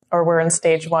follow. Or we're in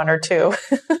stage 1 or 2.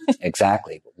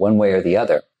 Exactly, one way or the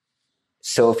other.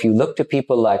 So if you look to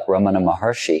people like Ramana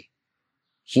Maharshi,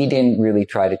 he didn't really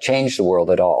try to change the world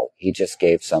at all. He just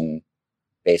gave some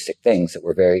basic things that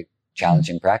were very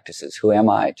challenging practices. Who am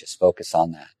I? Just focus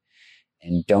on that.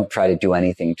 And don't try to do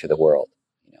anything to the world.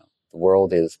 The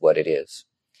world is what it is.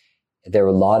 There are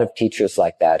a lot of teachers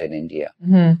like that in India.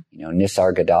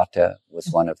 Nisargadatta was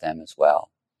one of them as well.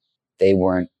 They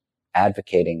weren't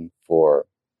advocating for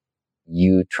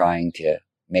you trying to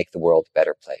make the world a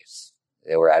better place.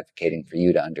 They were advocating for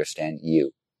you to understand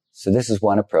you. So this is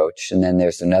one approach. And then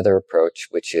there's another approach,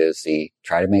 which is the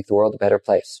try to make the world a better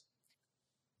place.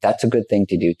 That's a good thing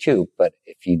to do too. But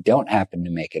if you don't happen to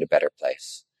make it a better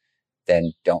place,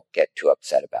 then don't get too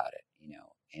upset about it,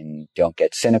 and don't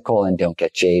get cynical and don't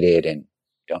get jaded and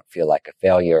don't feel like a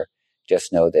failure.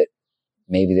 Just know that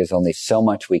maybe there's only so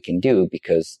much we can do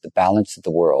because the balance of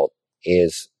the world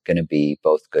is going to be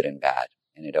both good and bad.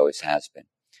 And it always has been.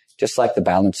 Just like the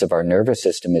balance of our nervous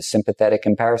system is sympathetic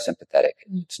and parasympathetic.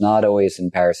 It's not always in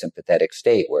parasympathetic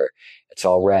state where it's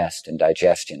all rest and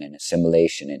digestion and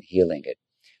assimilation and healing it.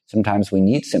 Sometimes we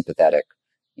need sympathetic,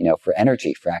 for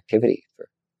energy, for activity, for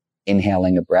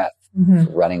inhaling a breath,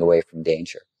 for running away from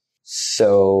danger.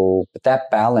 So, but that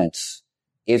balance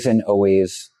isn't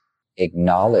always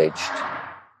acknowledged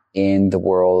in the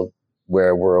world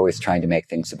where we're always trying to make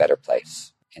things a better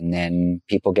place. And then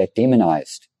people get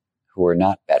demonized who are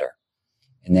not better.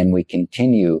 And then we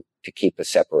continue to keep a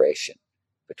separation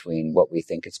between what we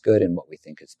think is good and what we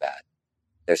think is bad.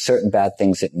 There's certain bad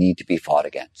things that need to be fought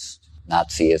against.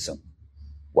 Nazism,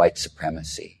 white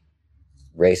supremacy,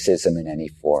 racism in any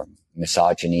form,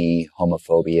 misogyny,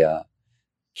 homophobia,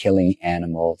 killing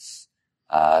animals,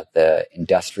 the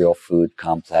industrial food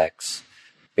complex,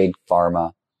 big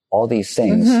pharma, all these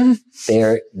things,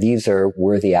 these are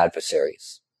worthy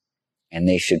adversaries, and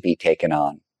they should be taken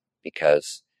on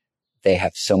because they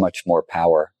have so much more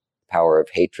power, the power of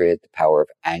hatred, the power of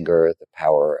anger, the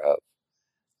power of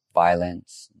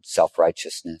violence,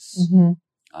 self-righteousness,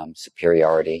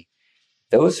 superiority.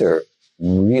 Those are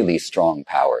really strong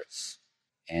powers.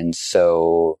 And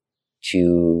so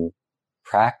to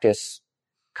practice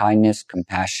kindness,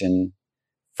 compassion,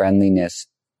 friendliness,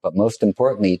 but most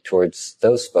importantly towards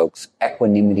those folks,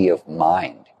 equanimity of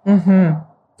mind,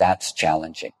 that's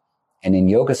challenging. And in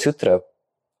Yoga Sutra,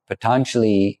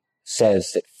 Patanjali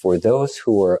says that for those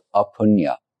who are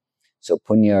apunya, so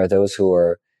punya are those who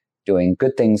are doing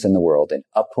good things in the world, and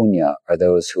apunya are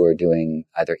those who are doing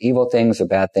either evil things or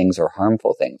bad things or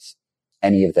harmful things.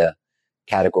 Any of the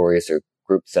categories or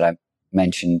groups that I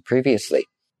mentioned previously.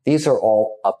 These are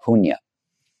all apunya.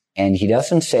 And he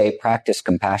doesn't say practice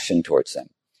compassion towards them.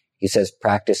 He says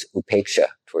practice upeksha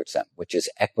towards them, which is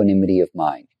equanimity of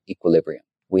mind, equilibrium.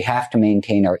 We have to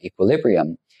maintain our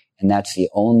equilibrium, and that's the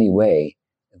only way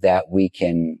that we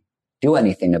can do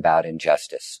anything about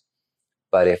injustice.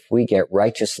 But if we get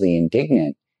righteously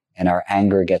indignant and our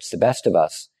anger gets the best of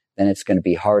us, then it's going to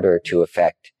be harder to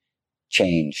affect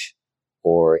change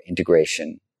or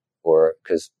integration. Or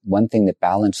because one thing that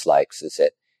balance likes is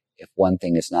that if one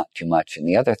thing is not too much and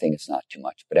the other thing is not too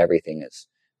much, but everything is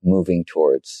moving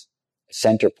towards a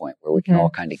center point where we can all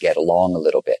kind of get along a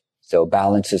little bit. So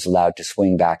balance is allowed to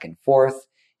swing back and forth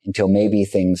until maybe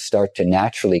things start to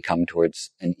naturally come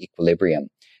towards an equilibrium.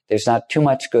 There's not too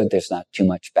much good, there's not too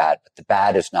much bad, but the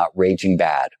bad is not raging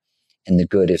bad, and the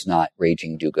good is not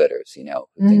raging do-gooders,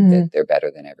 who think that they're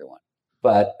better than everyone.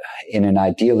 But in an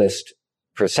idealist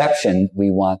perception,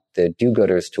 we want the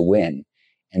do-gooders to win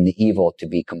and the evil to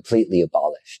be completely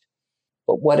abolished.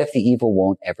 But what if the evil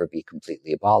won't ever be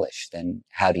completely abolished? Then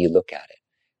how do you look at it?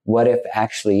 What if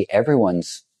actually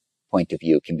everyone's point of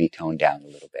view can be toned down a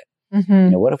little bit?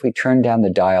 What if we turned down the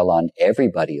dial on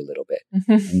everybody a little bit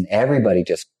and everybody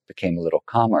just became a little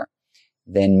calmer?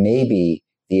 Then maybe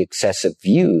the excessive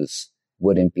views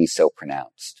wouldn't be so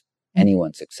pronounced,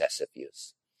 anyone's excessive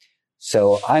views.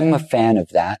 So I'm a fan of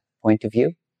that point of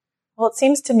view. Well, it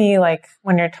seems to me like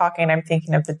when you're talking, I'm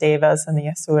thinking of the Devas and the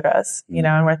Asuras,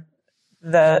 and with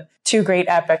the two great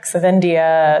epics of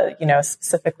India,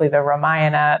 specifically the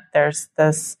Ramayana, there's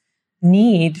this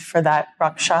need for that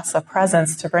Rakshasa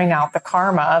presence to bring out the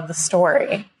karma of the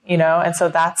story, and so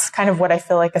that's kind of what I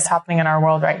feel like is happening in our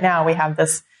world right now. We have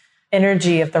this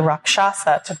energy of the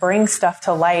Rakshasa to bring stuff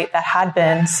to light that had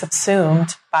been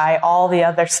subsumed by all the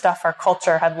other stuff our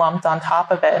culture had lumped on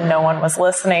top of it, and no one was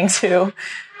listening to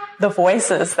the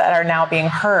voices that are now being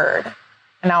heard.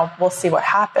 And now we'll see what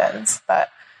happens, but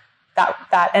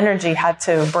that energy had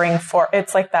to bring forth.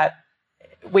 It's like that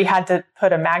we had to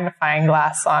put a magnifying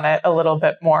glass on it a little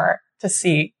bit more to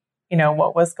see,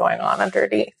 what was going on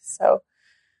underneath. So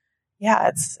yeah,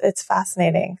 it's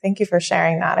fascinating. Thank you for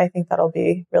sharing that. I think that'll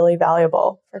be really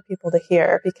valuable for people to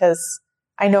hear, because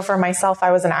I know for myself,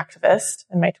 I was an activist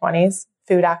in my 20s,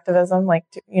 food activism,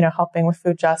 helping with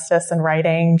food justice and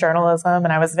writing, journalism.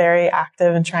 And I was very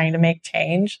active in trying to make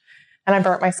change, and I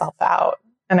burnt myself out.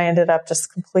 And I ended up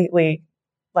just completely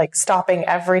stopping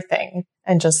everything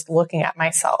and just looking at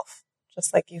myself,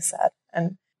 just like you said,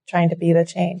 and trying to be the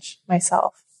change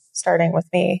myself, starting with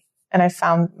me. And I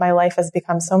found my life has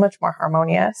become so much more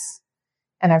harmonious,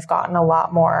 and I've had a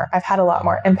lot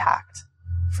more impact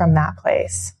from that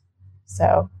place.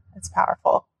 So it's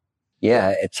powerful.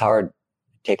 Yeah, it's hard.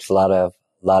 It takes a lot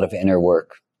of inner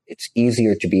work. It's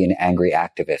easier to be an angry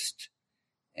activist,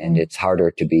 and it's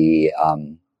harder to be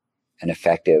an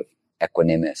effective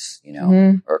equanimous,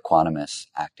 or equanimous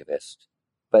activist.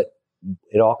 But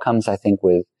it all comes, I think,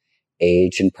 with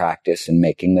age and practice and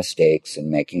making mistakes and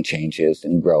making changes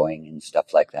and growing and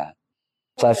stuff like that.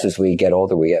 Plus, as we get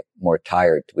older, we get more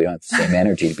tired. We don't have the same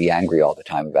energy to be angry all the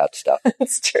time about stuff.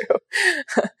 It's true.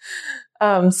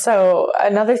 So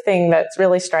another thing that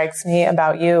really strikes me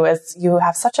about you is you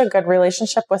have such a good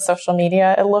relationship with social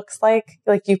media. It looks like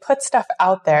you put stuff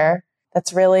out there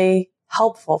that's really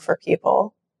helpful for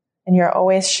people, and you're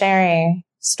always sharing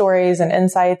stories and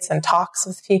insights and talks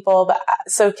with people. But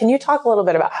so can you talk a little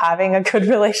bit about having a good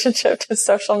relationship to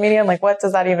social media, and what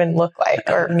does that even look like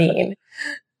or mean?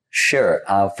 Sure.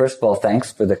 First of all,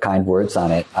 thanks for the kind words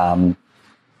on it. I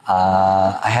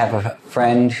have a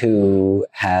friend who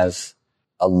has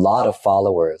a lot of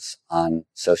followers on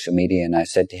social media, and I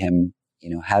said to him,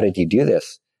 how did you do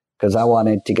this? Because I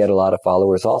wanted to get a lot of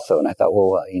followers also. And I thought,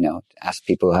 well, ask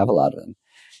people who have a lot of them.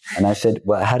 And I said,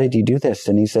 well, how did you do this?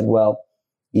 And he said, well,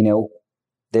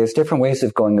 there's different ways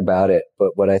of going about it.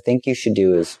 But what I think you should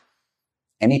do is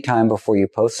anytime before you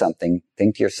post something,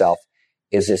 think to yourself,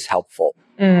 is this helpful?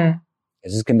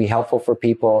 Is this going to be helpful for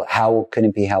people? How can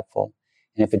it be helpful?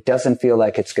 And if it doesn't feel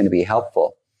like it's going to be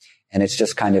helpful and it's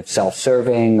just kind of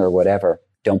self-serving or whatever,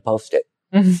 don't post it.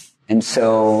 And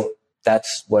so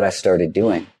that's what I started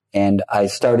doing. And I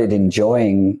started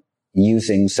enjoying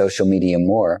using social media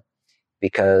more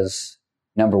because,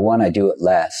 number one, I do it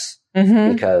less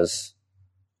because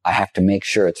I have to make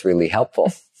sure it's really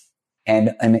helpful.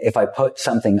 And if I put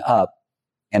something up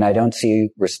and I don't see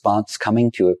response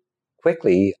coming to it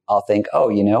quickly, I'll think,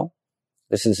 oh,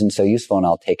 this isn't so useful, and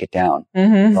I'll take it down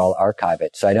or I'll archive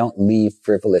it. So I don't leave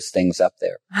frivolous things up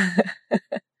there.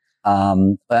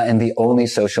 And the only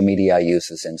social media I use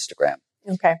is Instagram.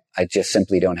 Okay. I just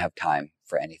simply don't have time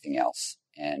for anything else.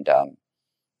 And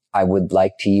I would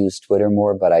like to use Twitter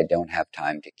more, but I don't have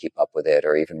time to keep up with it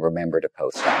or even remember to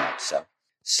post on it.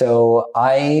 So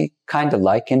I kind of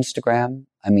like Instagram.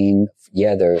 I mean,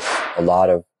 yeah, there's a lot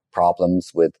of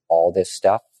problems with all this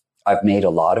stuff. I've made a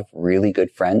lot of really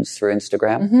good friends through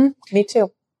Instagram. Me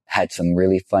too. Had some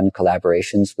really fun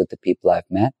collaborations with the people I've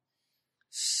met.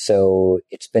 So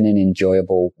it's been an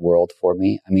enjoyable world for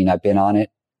me. I mean, I've been on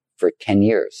it for 10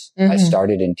 years. I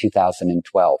started in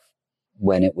 2012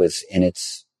 when it was in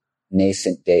its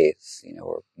nascent days,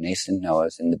 or nascent, no, it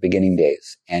was in the beginning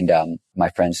days. And my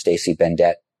friend Stacey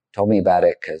Bendet told me about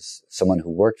it because someone who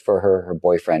worked for her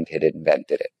boyfriend had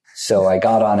invented it. So I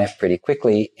got on it pretty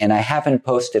quickly, and I haven't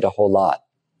posted a whole lot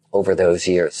over those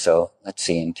years. So let's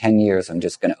see, in 10 years, I'm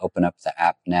just going to open up the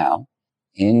app now.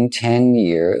 In 10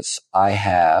 years, I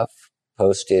have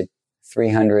posted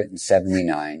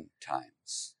 379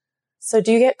 times. So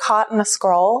do you get caught in a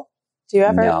scroll? Do you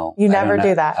ever? No. You never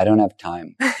do that? I don't have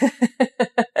time.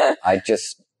 I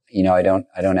just, I don't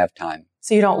have time.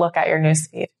 So you don't look at your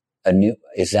newsfeed?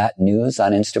 Is that news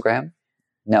on Instagram?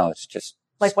 No, it's just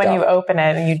like stuff. When you open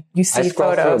it and you see I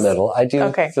scroll photos. through a little. I do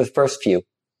the first few.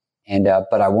 And,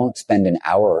 but I won't spend an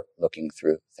hour looking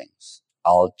through things.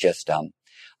 I'll just,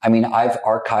 I've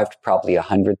archived probably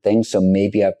 100 things. So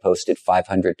maybe I've posted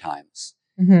 500 times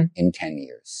in 10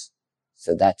 years.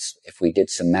 So that's, if we did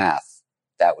some math,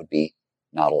 that would be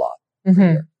not a lot.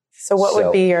 So what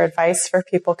would be your advice for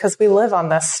people? Because we live on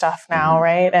this stuff now,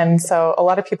 right? And so a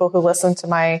lot of people who listen to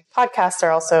my podcast are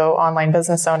also online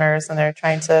business owners, and they're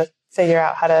trying to figure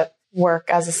out how to work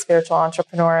as a spiritual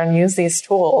entrepreneur and use these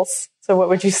tools. So what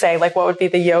would you say? Like, what would be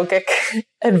the yogic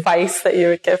advice that you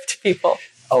would give to people?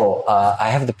 Oh, I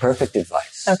have the perfect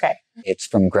advice. Okay. It's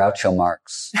from Groucho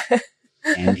Marx.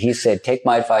 And he said, take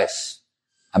my advice.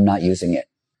 I'm not using it.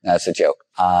 That's a joke.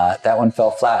 That one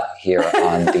fell flat here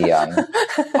on the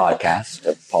podcast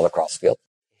of Paula Crossfield.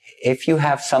 If you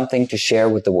have something to share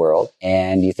with the world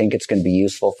and you think it's going to be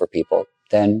useful for people,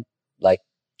 then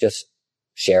just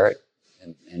share it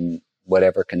in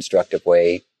whatever constructive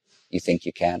way you think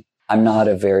you can. I'm not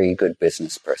a very good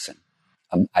business person.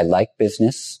 I like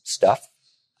business stuff,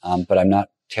 but I'm not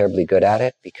terribly good at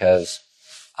it because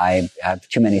I have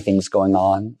too many things going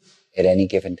on at any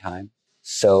given time.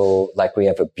 So we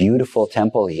have a beautiful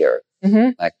temple here.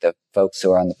 Like the folks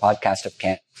who are on the podcast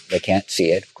they can't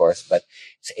see it, of course, but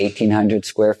it's 1,800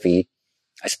 square feet.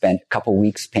 I spent a couple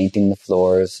weeks painting the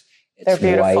floors. They're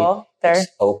beautiful. White.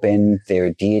 It's open. There are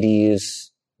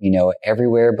deities,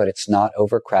 everywhere, but it's not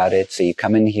overcrowded. So you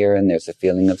come in here and there's a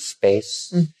feeling of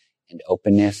space and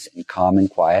openness and calm and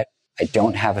quiet. I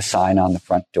don't have a sign on the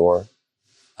front door.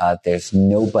 There's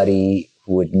nobody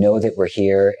who would know that we're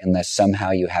here unless somehow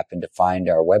you happen to find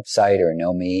our website or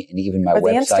know me, and even my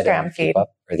website. Instagram feed. Or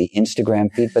the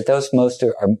Instagram feed. But those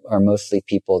are mostly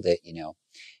people that,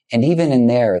 and even in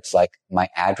there, it's like my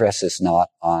address is not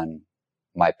on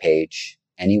my page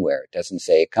anywhere. It doesn't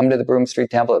say, come to the Broome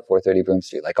Street Temple at 430 Broome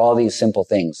Street. Like all these simple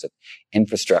things of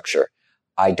infrastructure,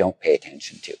 I don't pay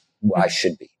attention to. I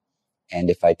should be. And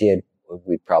if I did,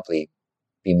 we'd probably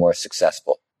be more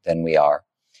successful than we are.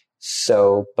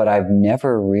 So, but I've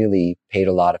never really paid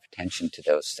a lot of attention to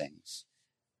those things.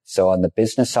 So on the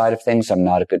business side of things, I'm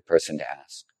not a good person to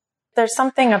ask. There's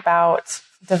something about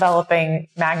developing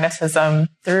magnetism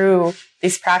through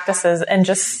these practices and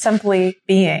just simply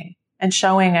being and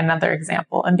showing another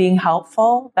example and being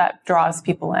helpful that draws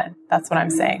people in. That's what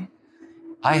I'm saying.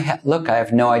 I have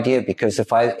no idea, because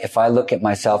if I look at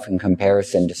myself in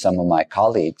comparison to some of my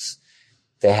colleagues,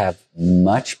 they have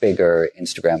much bigger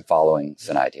Instagram followings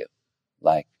than I do,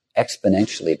 like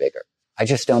exponentially bigger. I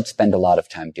just don't spend a lot of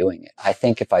time doing it. I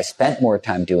think if I spent more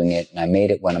time doing it and I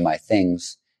made it one of my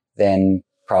things, then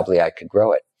probably I could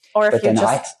grow it. Or if you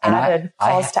just added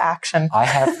calls to action. I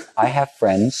have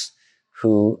friends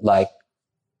who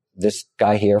this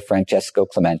guy here, Francesco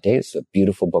Clemente, is a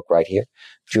beautiful book right here.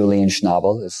 Julian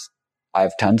Schnabel I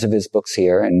have tons of his books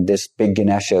here, and this big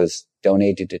Ganesha is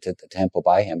donated to the temple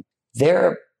by him.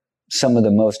 They're some of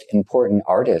the most important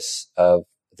artists of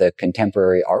the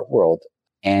contemporary art world.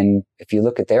 And if you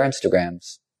look at their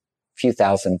Instagrams, a few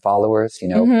thousand followers,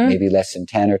 maybe less than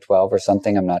 10 or 12 or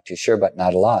something. I'm not too sure, but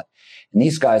not a lot. And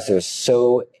these guys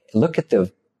look at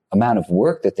the amount of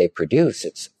work that they produce.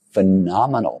 It's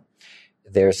phenomenal.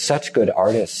 They're such good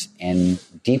artists and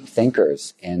deep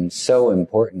thinkers and so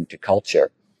important to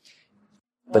culture.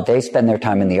 But they spend their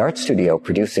time in the art studio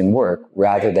producing work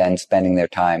rather than spending their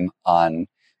time on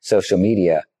social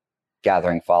media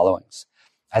gathering followings.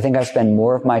 I think I spend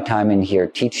more of my time in here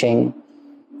teaching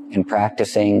and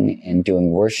practicing and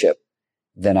doing worship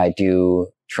than I do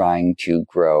trying to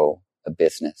grow a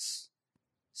business.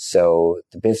 So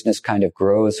the business kind of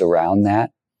grows around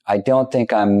that. I don't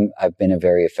think I've been a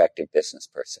very effective business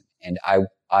person. And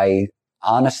I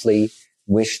honestly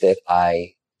wish that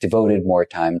I devoted more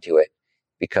time to it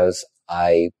because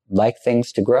I like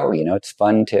things to grow. It's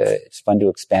fun to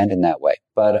expand in that way,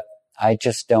 but I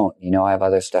just don't, I have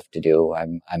other stuff to do.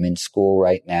 I'm in school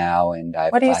right now and I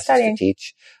have classes to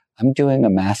teach. I'm doing a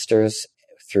master's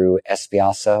through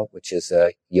SVYASA, which is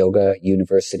a yoga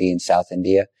university in South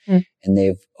India. And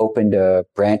they've opened a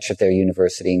branch of their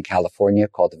university in California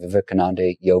called the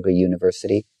Vivekananda Yoga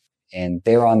University. And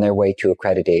they're on their way to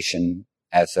accreditation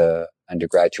as a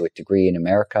undergraduate degree in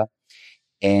America.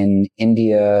 In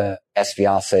India,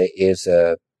 SVYASA is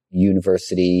a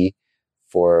university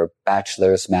for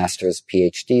bachelor's, master's,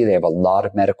 PhD. They have a lot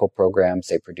of medical programs.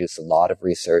 They produce a lot of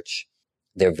research.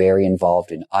 They're very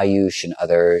involved in Ayush and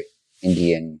other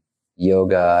Indian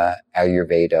yoga,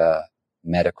 Ayurveda,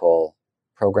 medical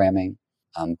programming.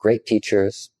 Great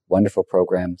teachers, wonderful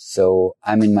programs. So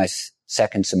I'm in my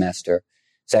second semester.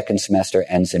 Second semester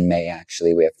ends in May,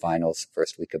 actually. We have finals the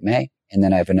first week of May. And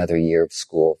then I have another year of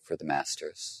school for the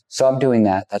master's. So I'm doing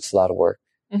that. That's a lot of work.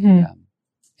 And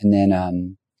then,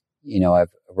 I have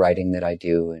writing that I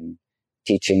do and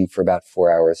teaching for about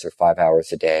 4 hours or 5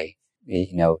 hours a day,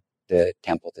 the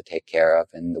temple to take care of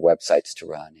and the websites to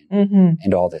run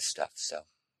and all this stuff.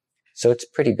 So it's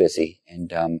pretty busy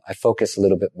and, I focus a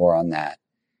little bit more on that,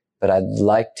 but I'd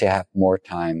like to have more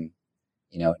time.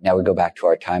 Now we go back to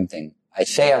our time thing. I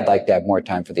say I'd like to have more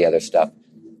time for the other stuff.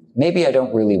 Maybe I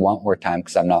don't really want more time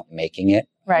because I'm not making it.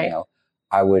 Right.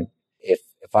 I would, if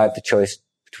I have the choice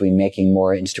between making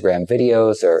more Instagram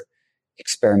videos or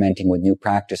experimenting with new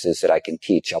practices that I can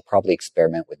teach, I'll probably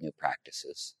experiment with new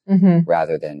practices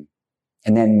rather than,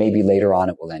 and then maybe later on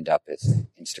it will end up as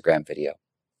Instagram video.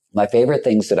 My favorite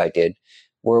things that I did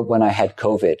were when I had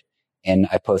COVID and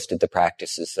I posted the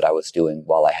practices that I was doing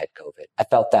while I had COVID. I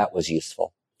felt that was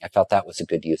useful. I felt that was a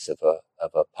good use of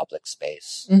a public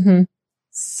space.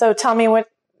 So tell me what,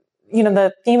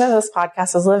 the theme of this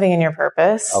podcast is living in your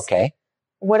purpose. Okay.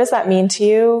 What does that mean to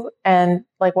you? And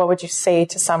what would you say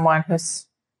to someone who's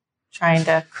trying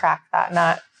to crack that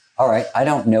nut? All right. I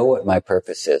don't know what my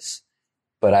purpose is,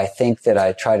 but I think that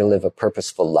I try to live a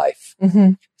purposeful life.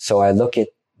 So I look at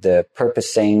the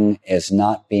purposing as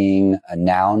not being a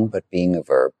noun, but being a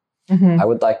verb. I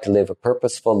would like to live a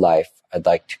purposeful life. I'd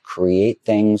like to create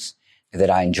things that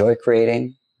I enjoy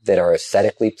creating, that are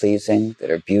aesthetically pleasing, that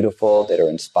are beautiful, that are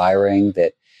inspiring,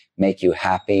 that make you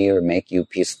happy or make you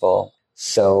peaceful.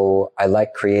 So I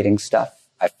like creating stuff.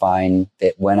 I find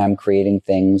that when I'm creating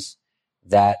things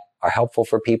that are helpful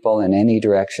for people in any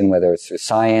direction, whether it's through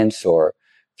science or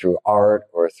through art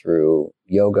or through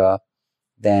yoga,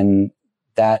 then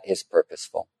that is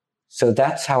purposeful. So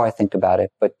that's how I think about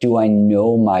it. But do I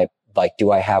know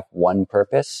do I have one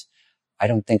purpose? I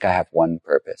don't think I have one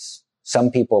purpose. Some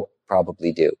people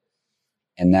probably do.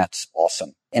 And that's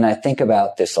awesome. And I think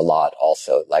about this a lot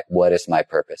also, what is my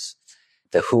purpose?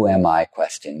 The who am I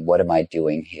question. What am I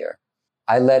doing here?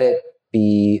 I let it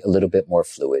be a little bit more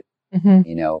fluid,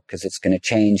 because it's going to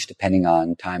change depending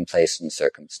on time, place, and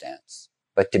circumstance.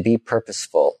 But to be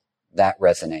purposeful, that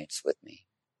resonates with me.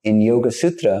 In Yoga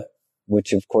Sutra,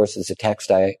 which of course is a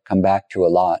text I come back to a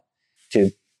lot,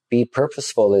 to be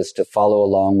purposeful is to follow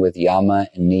along with yama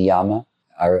and niyama,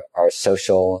 our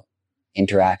social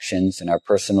interactions and our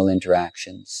personal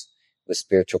interactions with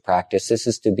spiritual practice. This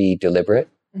is to be deliberate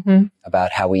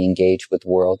about how we engage with the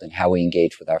world and how we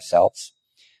engage with ourselves.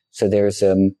 So there's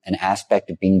an aspect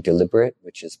of being deliberate,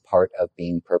 which is part of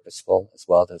being purposeful as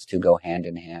well. Those two go hand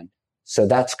in hand. So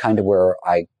that's kind of where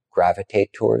I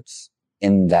gravitate towards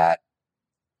in that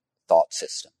thought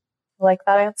system. I like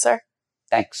that answer.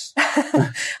 Thanks.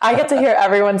 I get to hear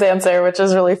everyone's answer, which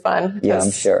is really fun. Yeah,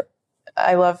 I'm sure.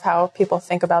 I love how people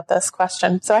think about this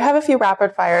question. So I have a few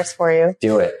rapid fires for you.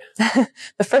 Do it.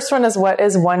 The first one is, what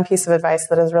is one piece of advice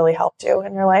that has really helped you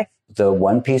in your life? The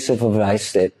one piece of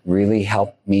advice that really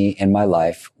helped me in my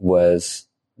life was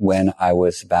when I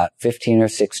was about 15 or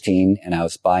 16 and I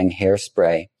was buying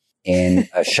hairspray in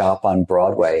a shop on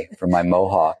Broadway for my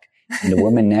mohawk. And the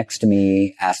woman next to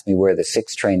me asked me where the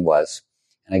 6 train was.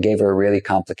 And I gave her a really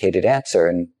complicated answer.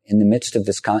 And in the midst of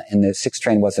this, and the 6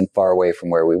 train wasn't far away from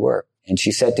where we were. And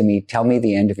she said to me, tell me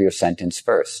the end of your sentence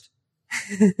first.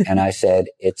 And I said,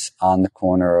 it's on the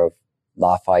corner of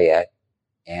Lafayette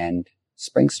and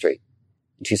Spring Street.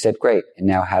 And she said, great. And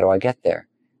now how do I get there?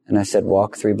 And I said,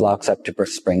 walk 3 blocks up to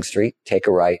Spring Street, take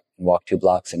a right, and walk 2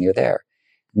 blocks, and you're there.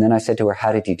 And then I said to her,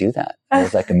 how did you do that? I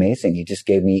was like, amazing. You just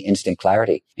gave me instant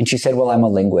clarity. And she said, well, I'm a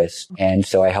linguist. And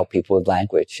so I help people with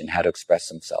language and how to express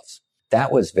themselves.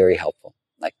 That was very helpful.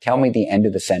 Like, tell me the end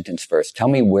of the sentence first. Tell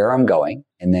me where I'm going,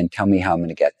 and then tell me how I'm going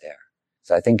to get there.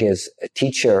 So I think as a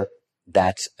teacher,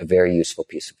 that's a very useful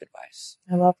piece of advice.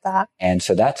 I love that. And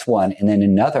so that's one. And then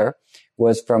another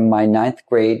was from my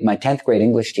 10th grade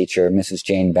English teacher, Mrs.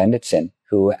 Jane Benditson,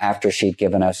 who, after she'd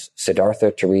given us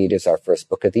Siddhartha to read as our first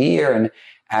book of the year, and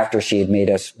after she had made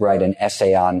us write an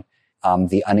essay on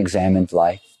the unexamined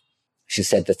life, she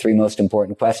said the 3 most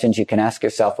important questions you can ask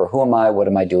yourself are, who am I, what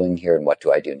am I doing here, and what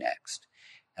do I do next?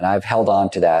 And I've held on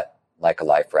to that like a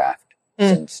life raft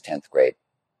since 10th grade.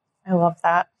 I love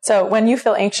that. So when you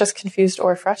feel anxious, confused,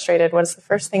 or frustrated, what is the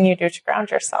first thing you do to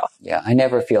ground yourself? Yeah, I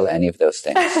never feel any of those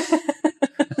things.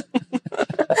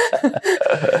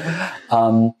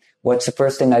 What's the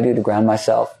first thing I do to ground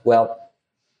myself? Well,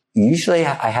 usually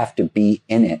I have to be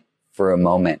in it for a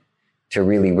moment to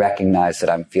really recognize that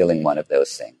I'm feeling one of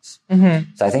those things.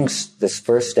 Mm-hmm. So I think this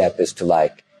first step is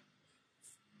to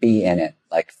be in it,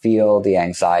 feel the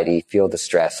anxiety, feel the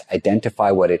stress, identify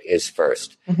what it is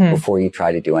first before you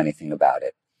try to do anything about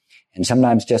it. And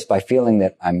sometimes just by feeling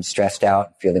that I'm stressed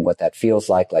out, feeling what that feels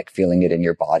like feeling it in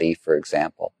your body, for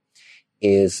example,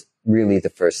 is really the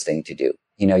first thing to do.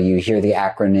 You know, you hear the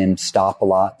acronym STOP a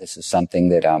lot. This is something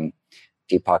that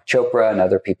Deepak Chopra and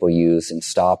other people use. And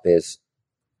STOP is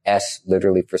S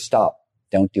literally for stop.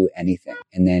 Don't do anything.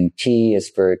 And then T is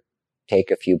for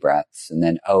take a few breaths. And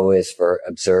then O is for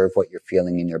observe what you're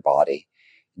feeling in your body.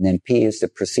 And then P is to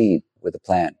proceed with a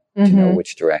plan to know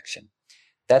which direction.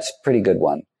 That's a pretty good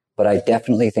one. But I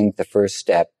definitely think the first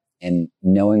step in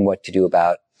knowing what to do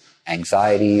about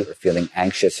anxiety or feeling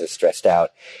anxious or stressed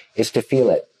out is to feel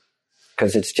it,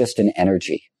 because it's just an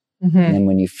energy. And then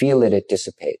when you feel it, it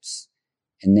dissipates.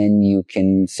 And then you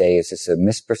can say, is this a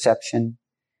misperception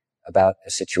about a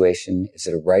situation? Is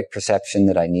it a right perception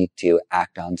that I need to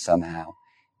act on somehow?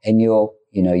 And you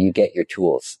get your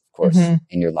tools, of course,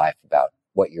 in your life about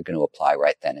what you're going to apply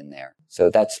right then and there. So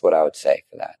that's what I would say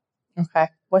for that. Okay.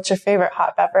 What's your favorite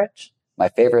hot beverage? My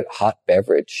favorite hot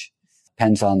beverage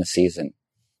depends on the season.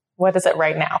 What is it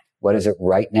right now? What is it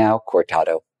right now?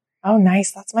 Cortado. Oh,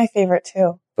 nice. That's my favorite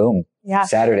too. Boom. Yeah.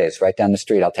 Saturdays, right down the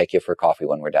street. I'll take you for coffee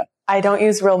when we're done. I don't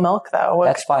use real milk though.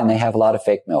 That's fine. They have a lot of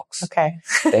fake milks. Okay.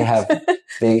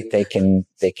 They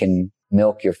can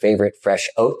milk your favorite fresh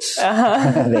oats.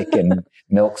 They can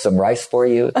milk some rice for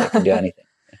you. They can do anything.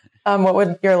 What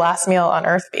would your last meal on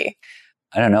earth be?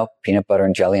 I don't know, peanut butter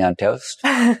and jelly on toast.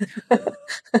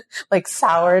 Like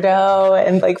sourdough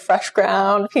and fresh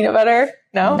ground peanut butter?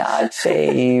 No? I'd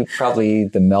say probably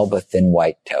the Melba thin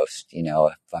white toast. You know,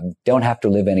 if I don't have to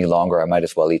live any longer, I might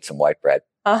as well eat some white bread.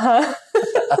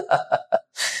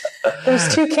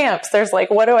 There's 2 camps. There's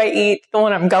what do I eat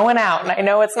when I'm going out? And I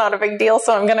know it's not a big deal,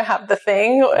 so I'm going to have the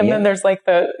thing. And then there's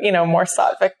the, more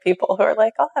sattvic people who are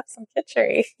I'll have some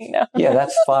khichdi, Yeah,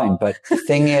 that's fine. But the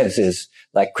thing is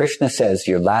like Krishna says,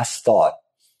 your last thought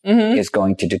is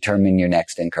going to determine your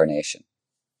next incarnation.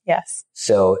 Yes.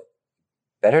 So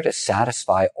better to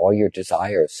satisfy all your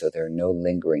desires so there are no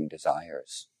lingering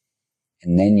desires.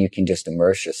 And then you can just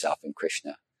immerse yourself in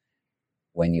Krishna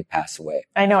when you pass away.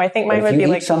 I know. I think mine would be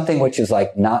eat something which is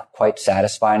not quite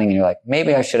satisfying and you're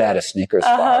maybe I should add a Snickers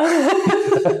bar.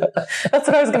 That's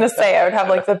what I was going to say. I would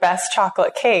have the best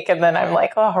chocolate cake and then I'm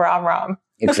oh, ram.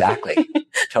 Exactly.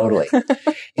 Totally.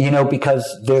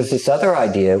 Because there's this other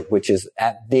idea, which is,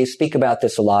 they speak about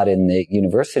this a lot in the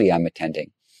university I'm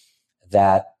attending,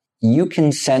 that you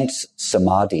can sense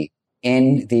samadhi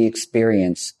in the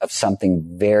experience of something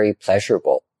very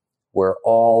pleasurable where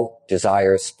all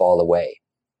desires fall away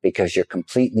because you're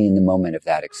completely in the moment of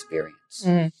that experience.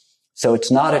 So it's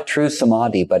not a true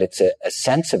samadhi, but it's a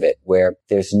sense of it where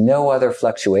there's no other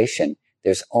fluctuation.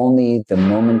 There's only the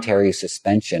momentary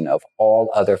suspension of all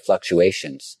other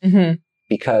fluctuations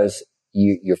because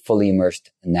you're fully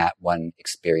immersed in that one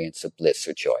experience of bliss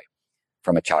or joy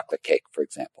from a chocolate cake, for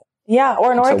example. Yeah.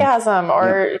 Or an orgasm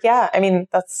or I mean,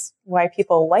 that's why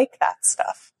people like that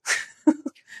stuff.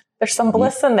 There's some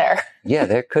bliss in there. Yeah,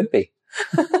 there could be.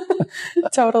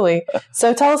 Totally.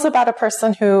 So tell us about a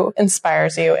person who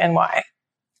inspires you and why.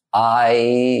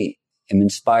 I am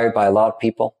inspired by a lot of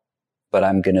people, but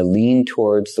I'm going to lean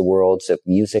towards the worlds of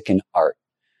music and art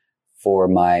for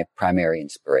my primary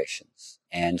inspirations.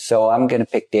 And so I'm going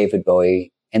to pick David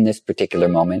Bowie in this particular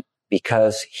moment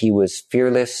because he was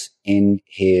fearless in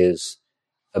his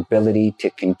ability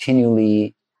to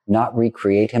continually not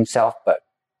recreate himself, but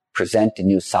present a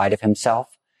new side of himself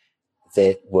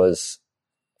that was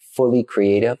fully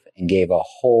creative and gave a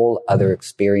whole other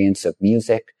experience of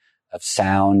music, of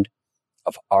sound,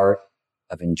 of art,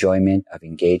 of enjoyment, of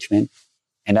engagement.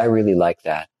 And I really like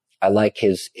that. I like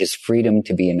his freedom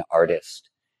to be an artist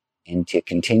and to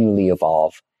continually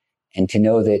evolve and to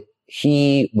know that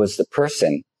he was the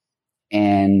person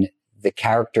and the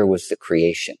character was the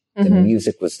creation. The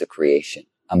music was the creation.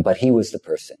 But he was the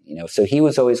person, so he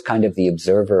was always kind of the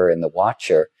observer and the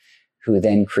watcher who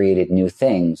then created new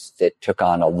things that took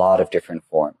on a lot of different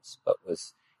forms, but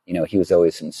was, he was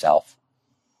always himself.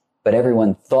 But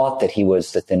everyone thought that he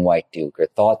was the Thin White Duke or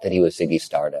thought that he was Ziggy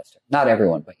Stardust. Not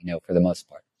everyone, but, for the most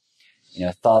part,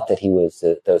 thought that he was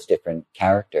those different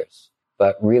characters.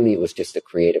 But really it was just a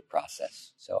creative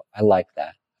process. So I like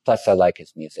that. Plus I like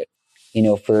his music.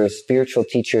 For spiritual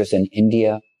teachers in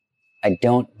India,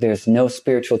 there's no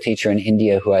spiritual teacher in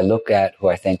India who I look at, who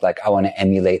I think like, I want to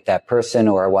emulate that person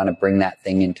or I want to bring that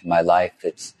thing into my life.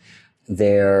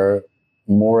 They're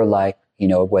more like,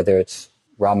 whether it's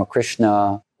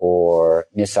Ramakrishna or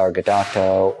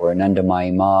Nisargadatta or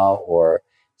Anandamayi Ma or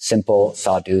simple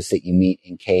sadhus that you meet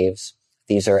in caves.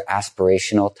 These are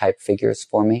aspirational type figures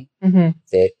for me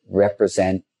that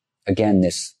represent, again,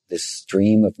 this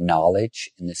stream of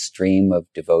knowledge and this stream of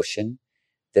devotion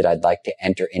that I'd like to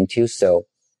enter into. So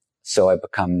I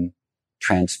become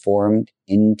transformed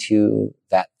into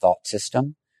that thought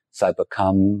system. So I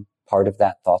become part of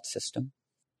that thought system.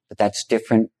 But that's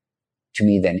different to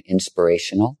me than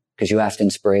inspirational. Because you asked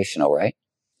inspirational, right?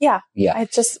 Yeah. I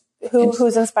just,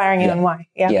 who's inspiring you and why?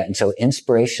 Yeah. And so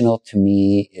inspirational to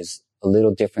me is a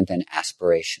little different than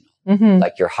aspirational.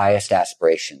 Like your highest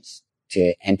aspirations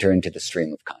to enter into the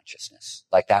stream of consciousness.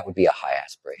 Like that would be a high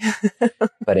aspiration.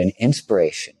 But an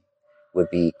inspiration would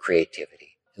be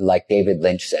creativity. Like David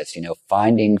Lynch says,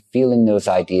 feeling those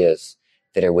ideas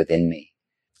that are within me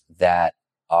that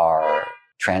are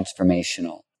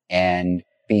transformational and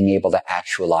being able to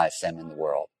actualize them in the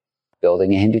world.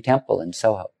 Building a Hindu temple in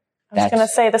Soho. I was going to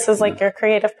say, this is like your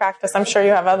creative practice. I'm sure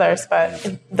you have others,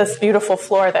 but this beautiful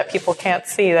floor that people can't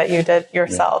see that you did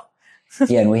yourself.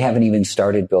 Yeah, and we haven't even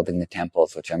started building the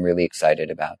temples, which I'm really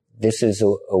excited about. This is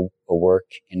a work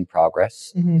in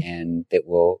progress and that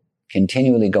will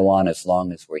continually go on as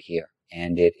long as we're here.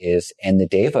 And the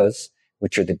devas,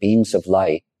 which are the beings of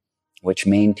light, which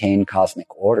maintain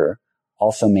cosmic order,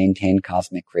 also maintain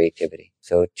cosmic creativity.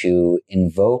 So to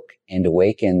invoke and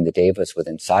awaken the devas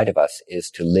within inside of us is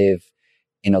to live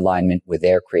in alignment with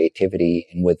their creativity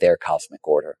and with their cosmic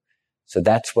order. So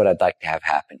that's what I'd like to have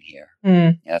happen here.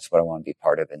 That's what I want to be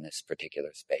part of in this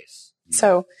particular space.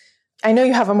 So I know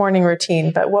you have a morning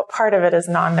routine, but what part of it is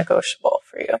non-negotiable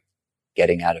for you?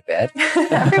 Getting out of bed.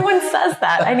 Everyone says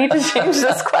that. I need to change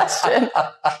this question.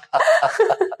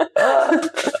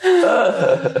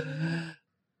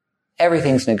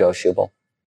 Everything's negotiable.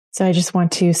 So I just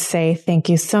want to say thank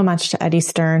you so much to Eddie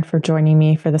Stern for joining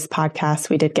me for this podcast.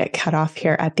 We did get cut off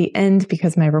here at the end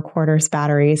because my recorder's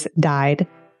batteries died.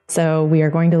 So we are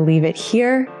going to leave it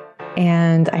here,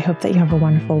 and I hope that you have a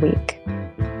wonderful week.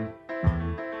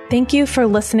 Thank you for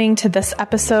listening to this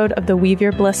episode of the Weave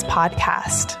Your Bliss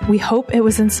podcast. We hope it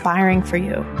was inspiring for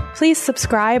you. Please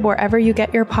subscribe wherever you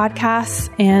get your podcasts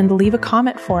and leave a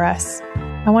comment for us.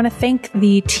 I want to thank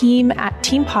the team at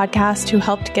Team Podcast who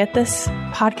helped get this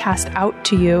podcast out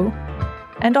to you,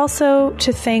 and also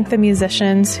to thank the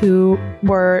musicians who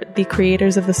were the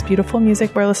creators of this beautiful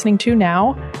music we're listening to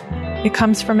now. It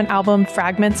comes from an album,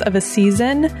 Fragments of a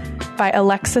Season, by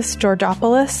Alexis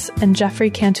Georgopoulos and Jeffrey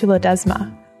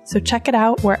Cantuladesma. So check it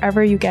out wherever you get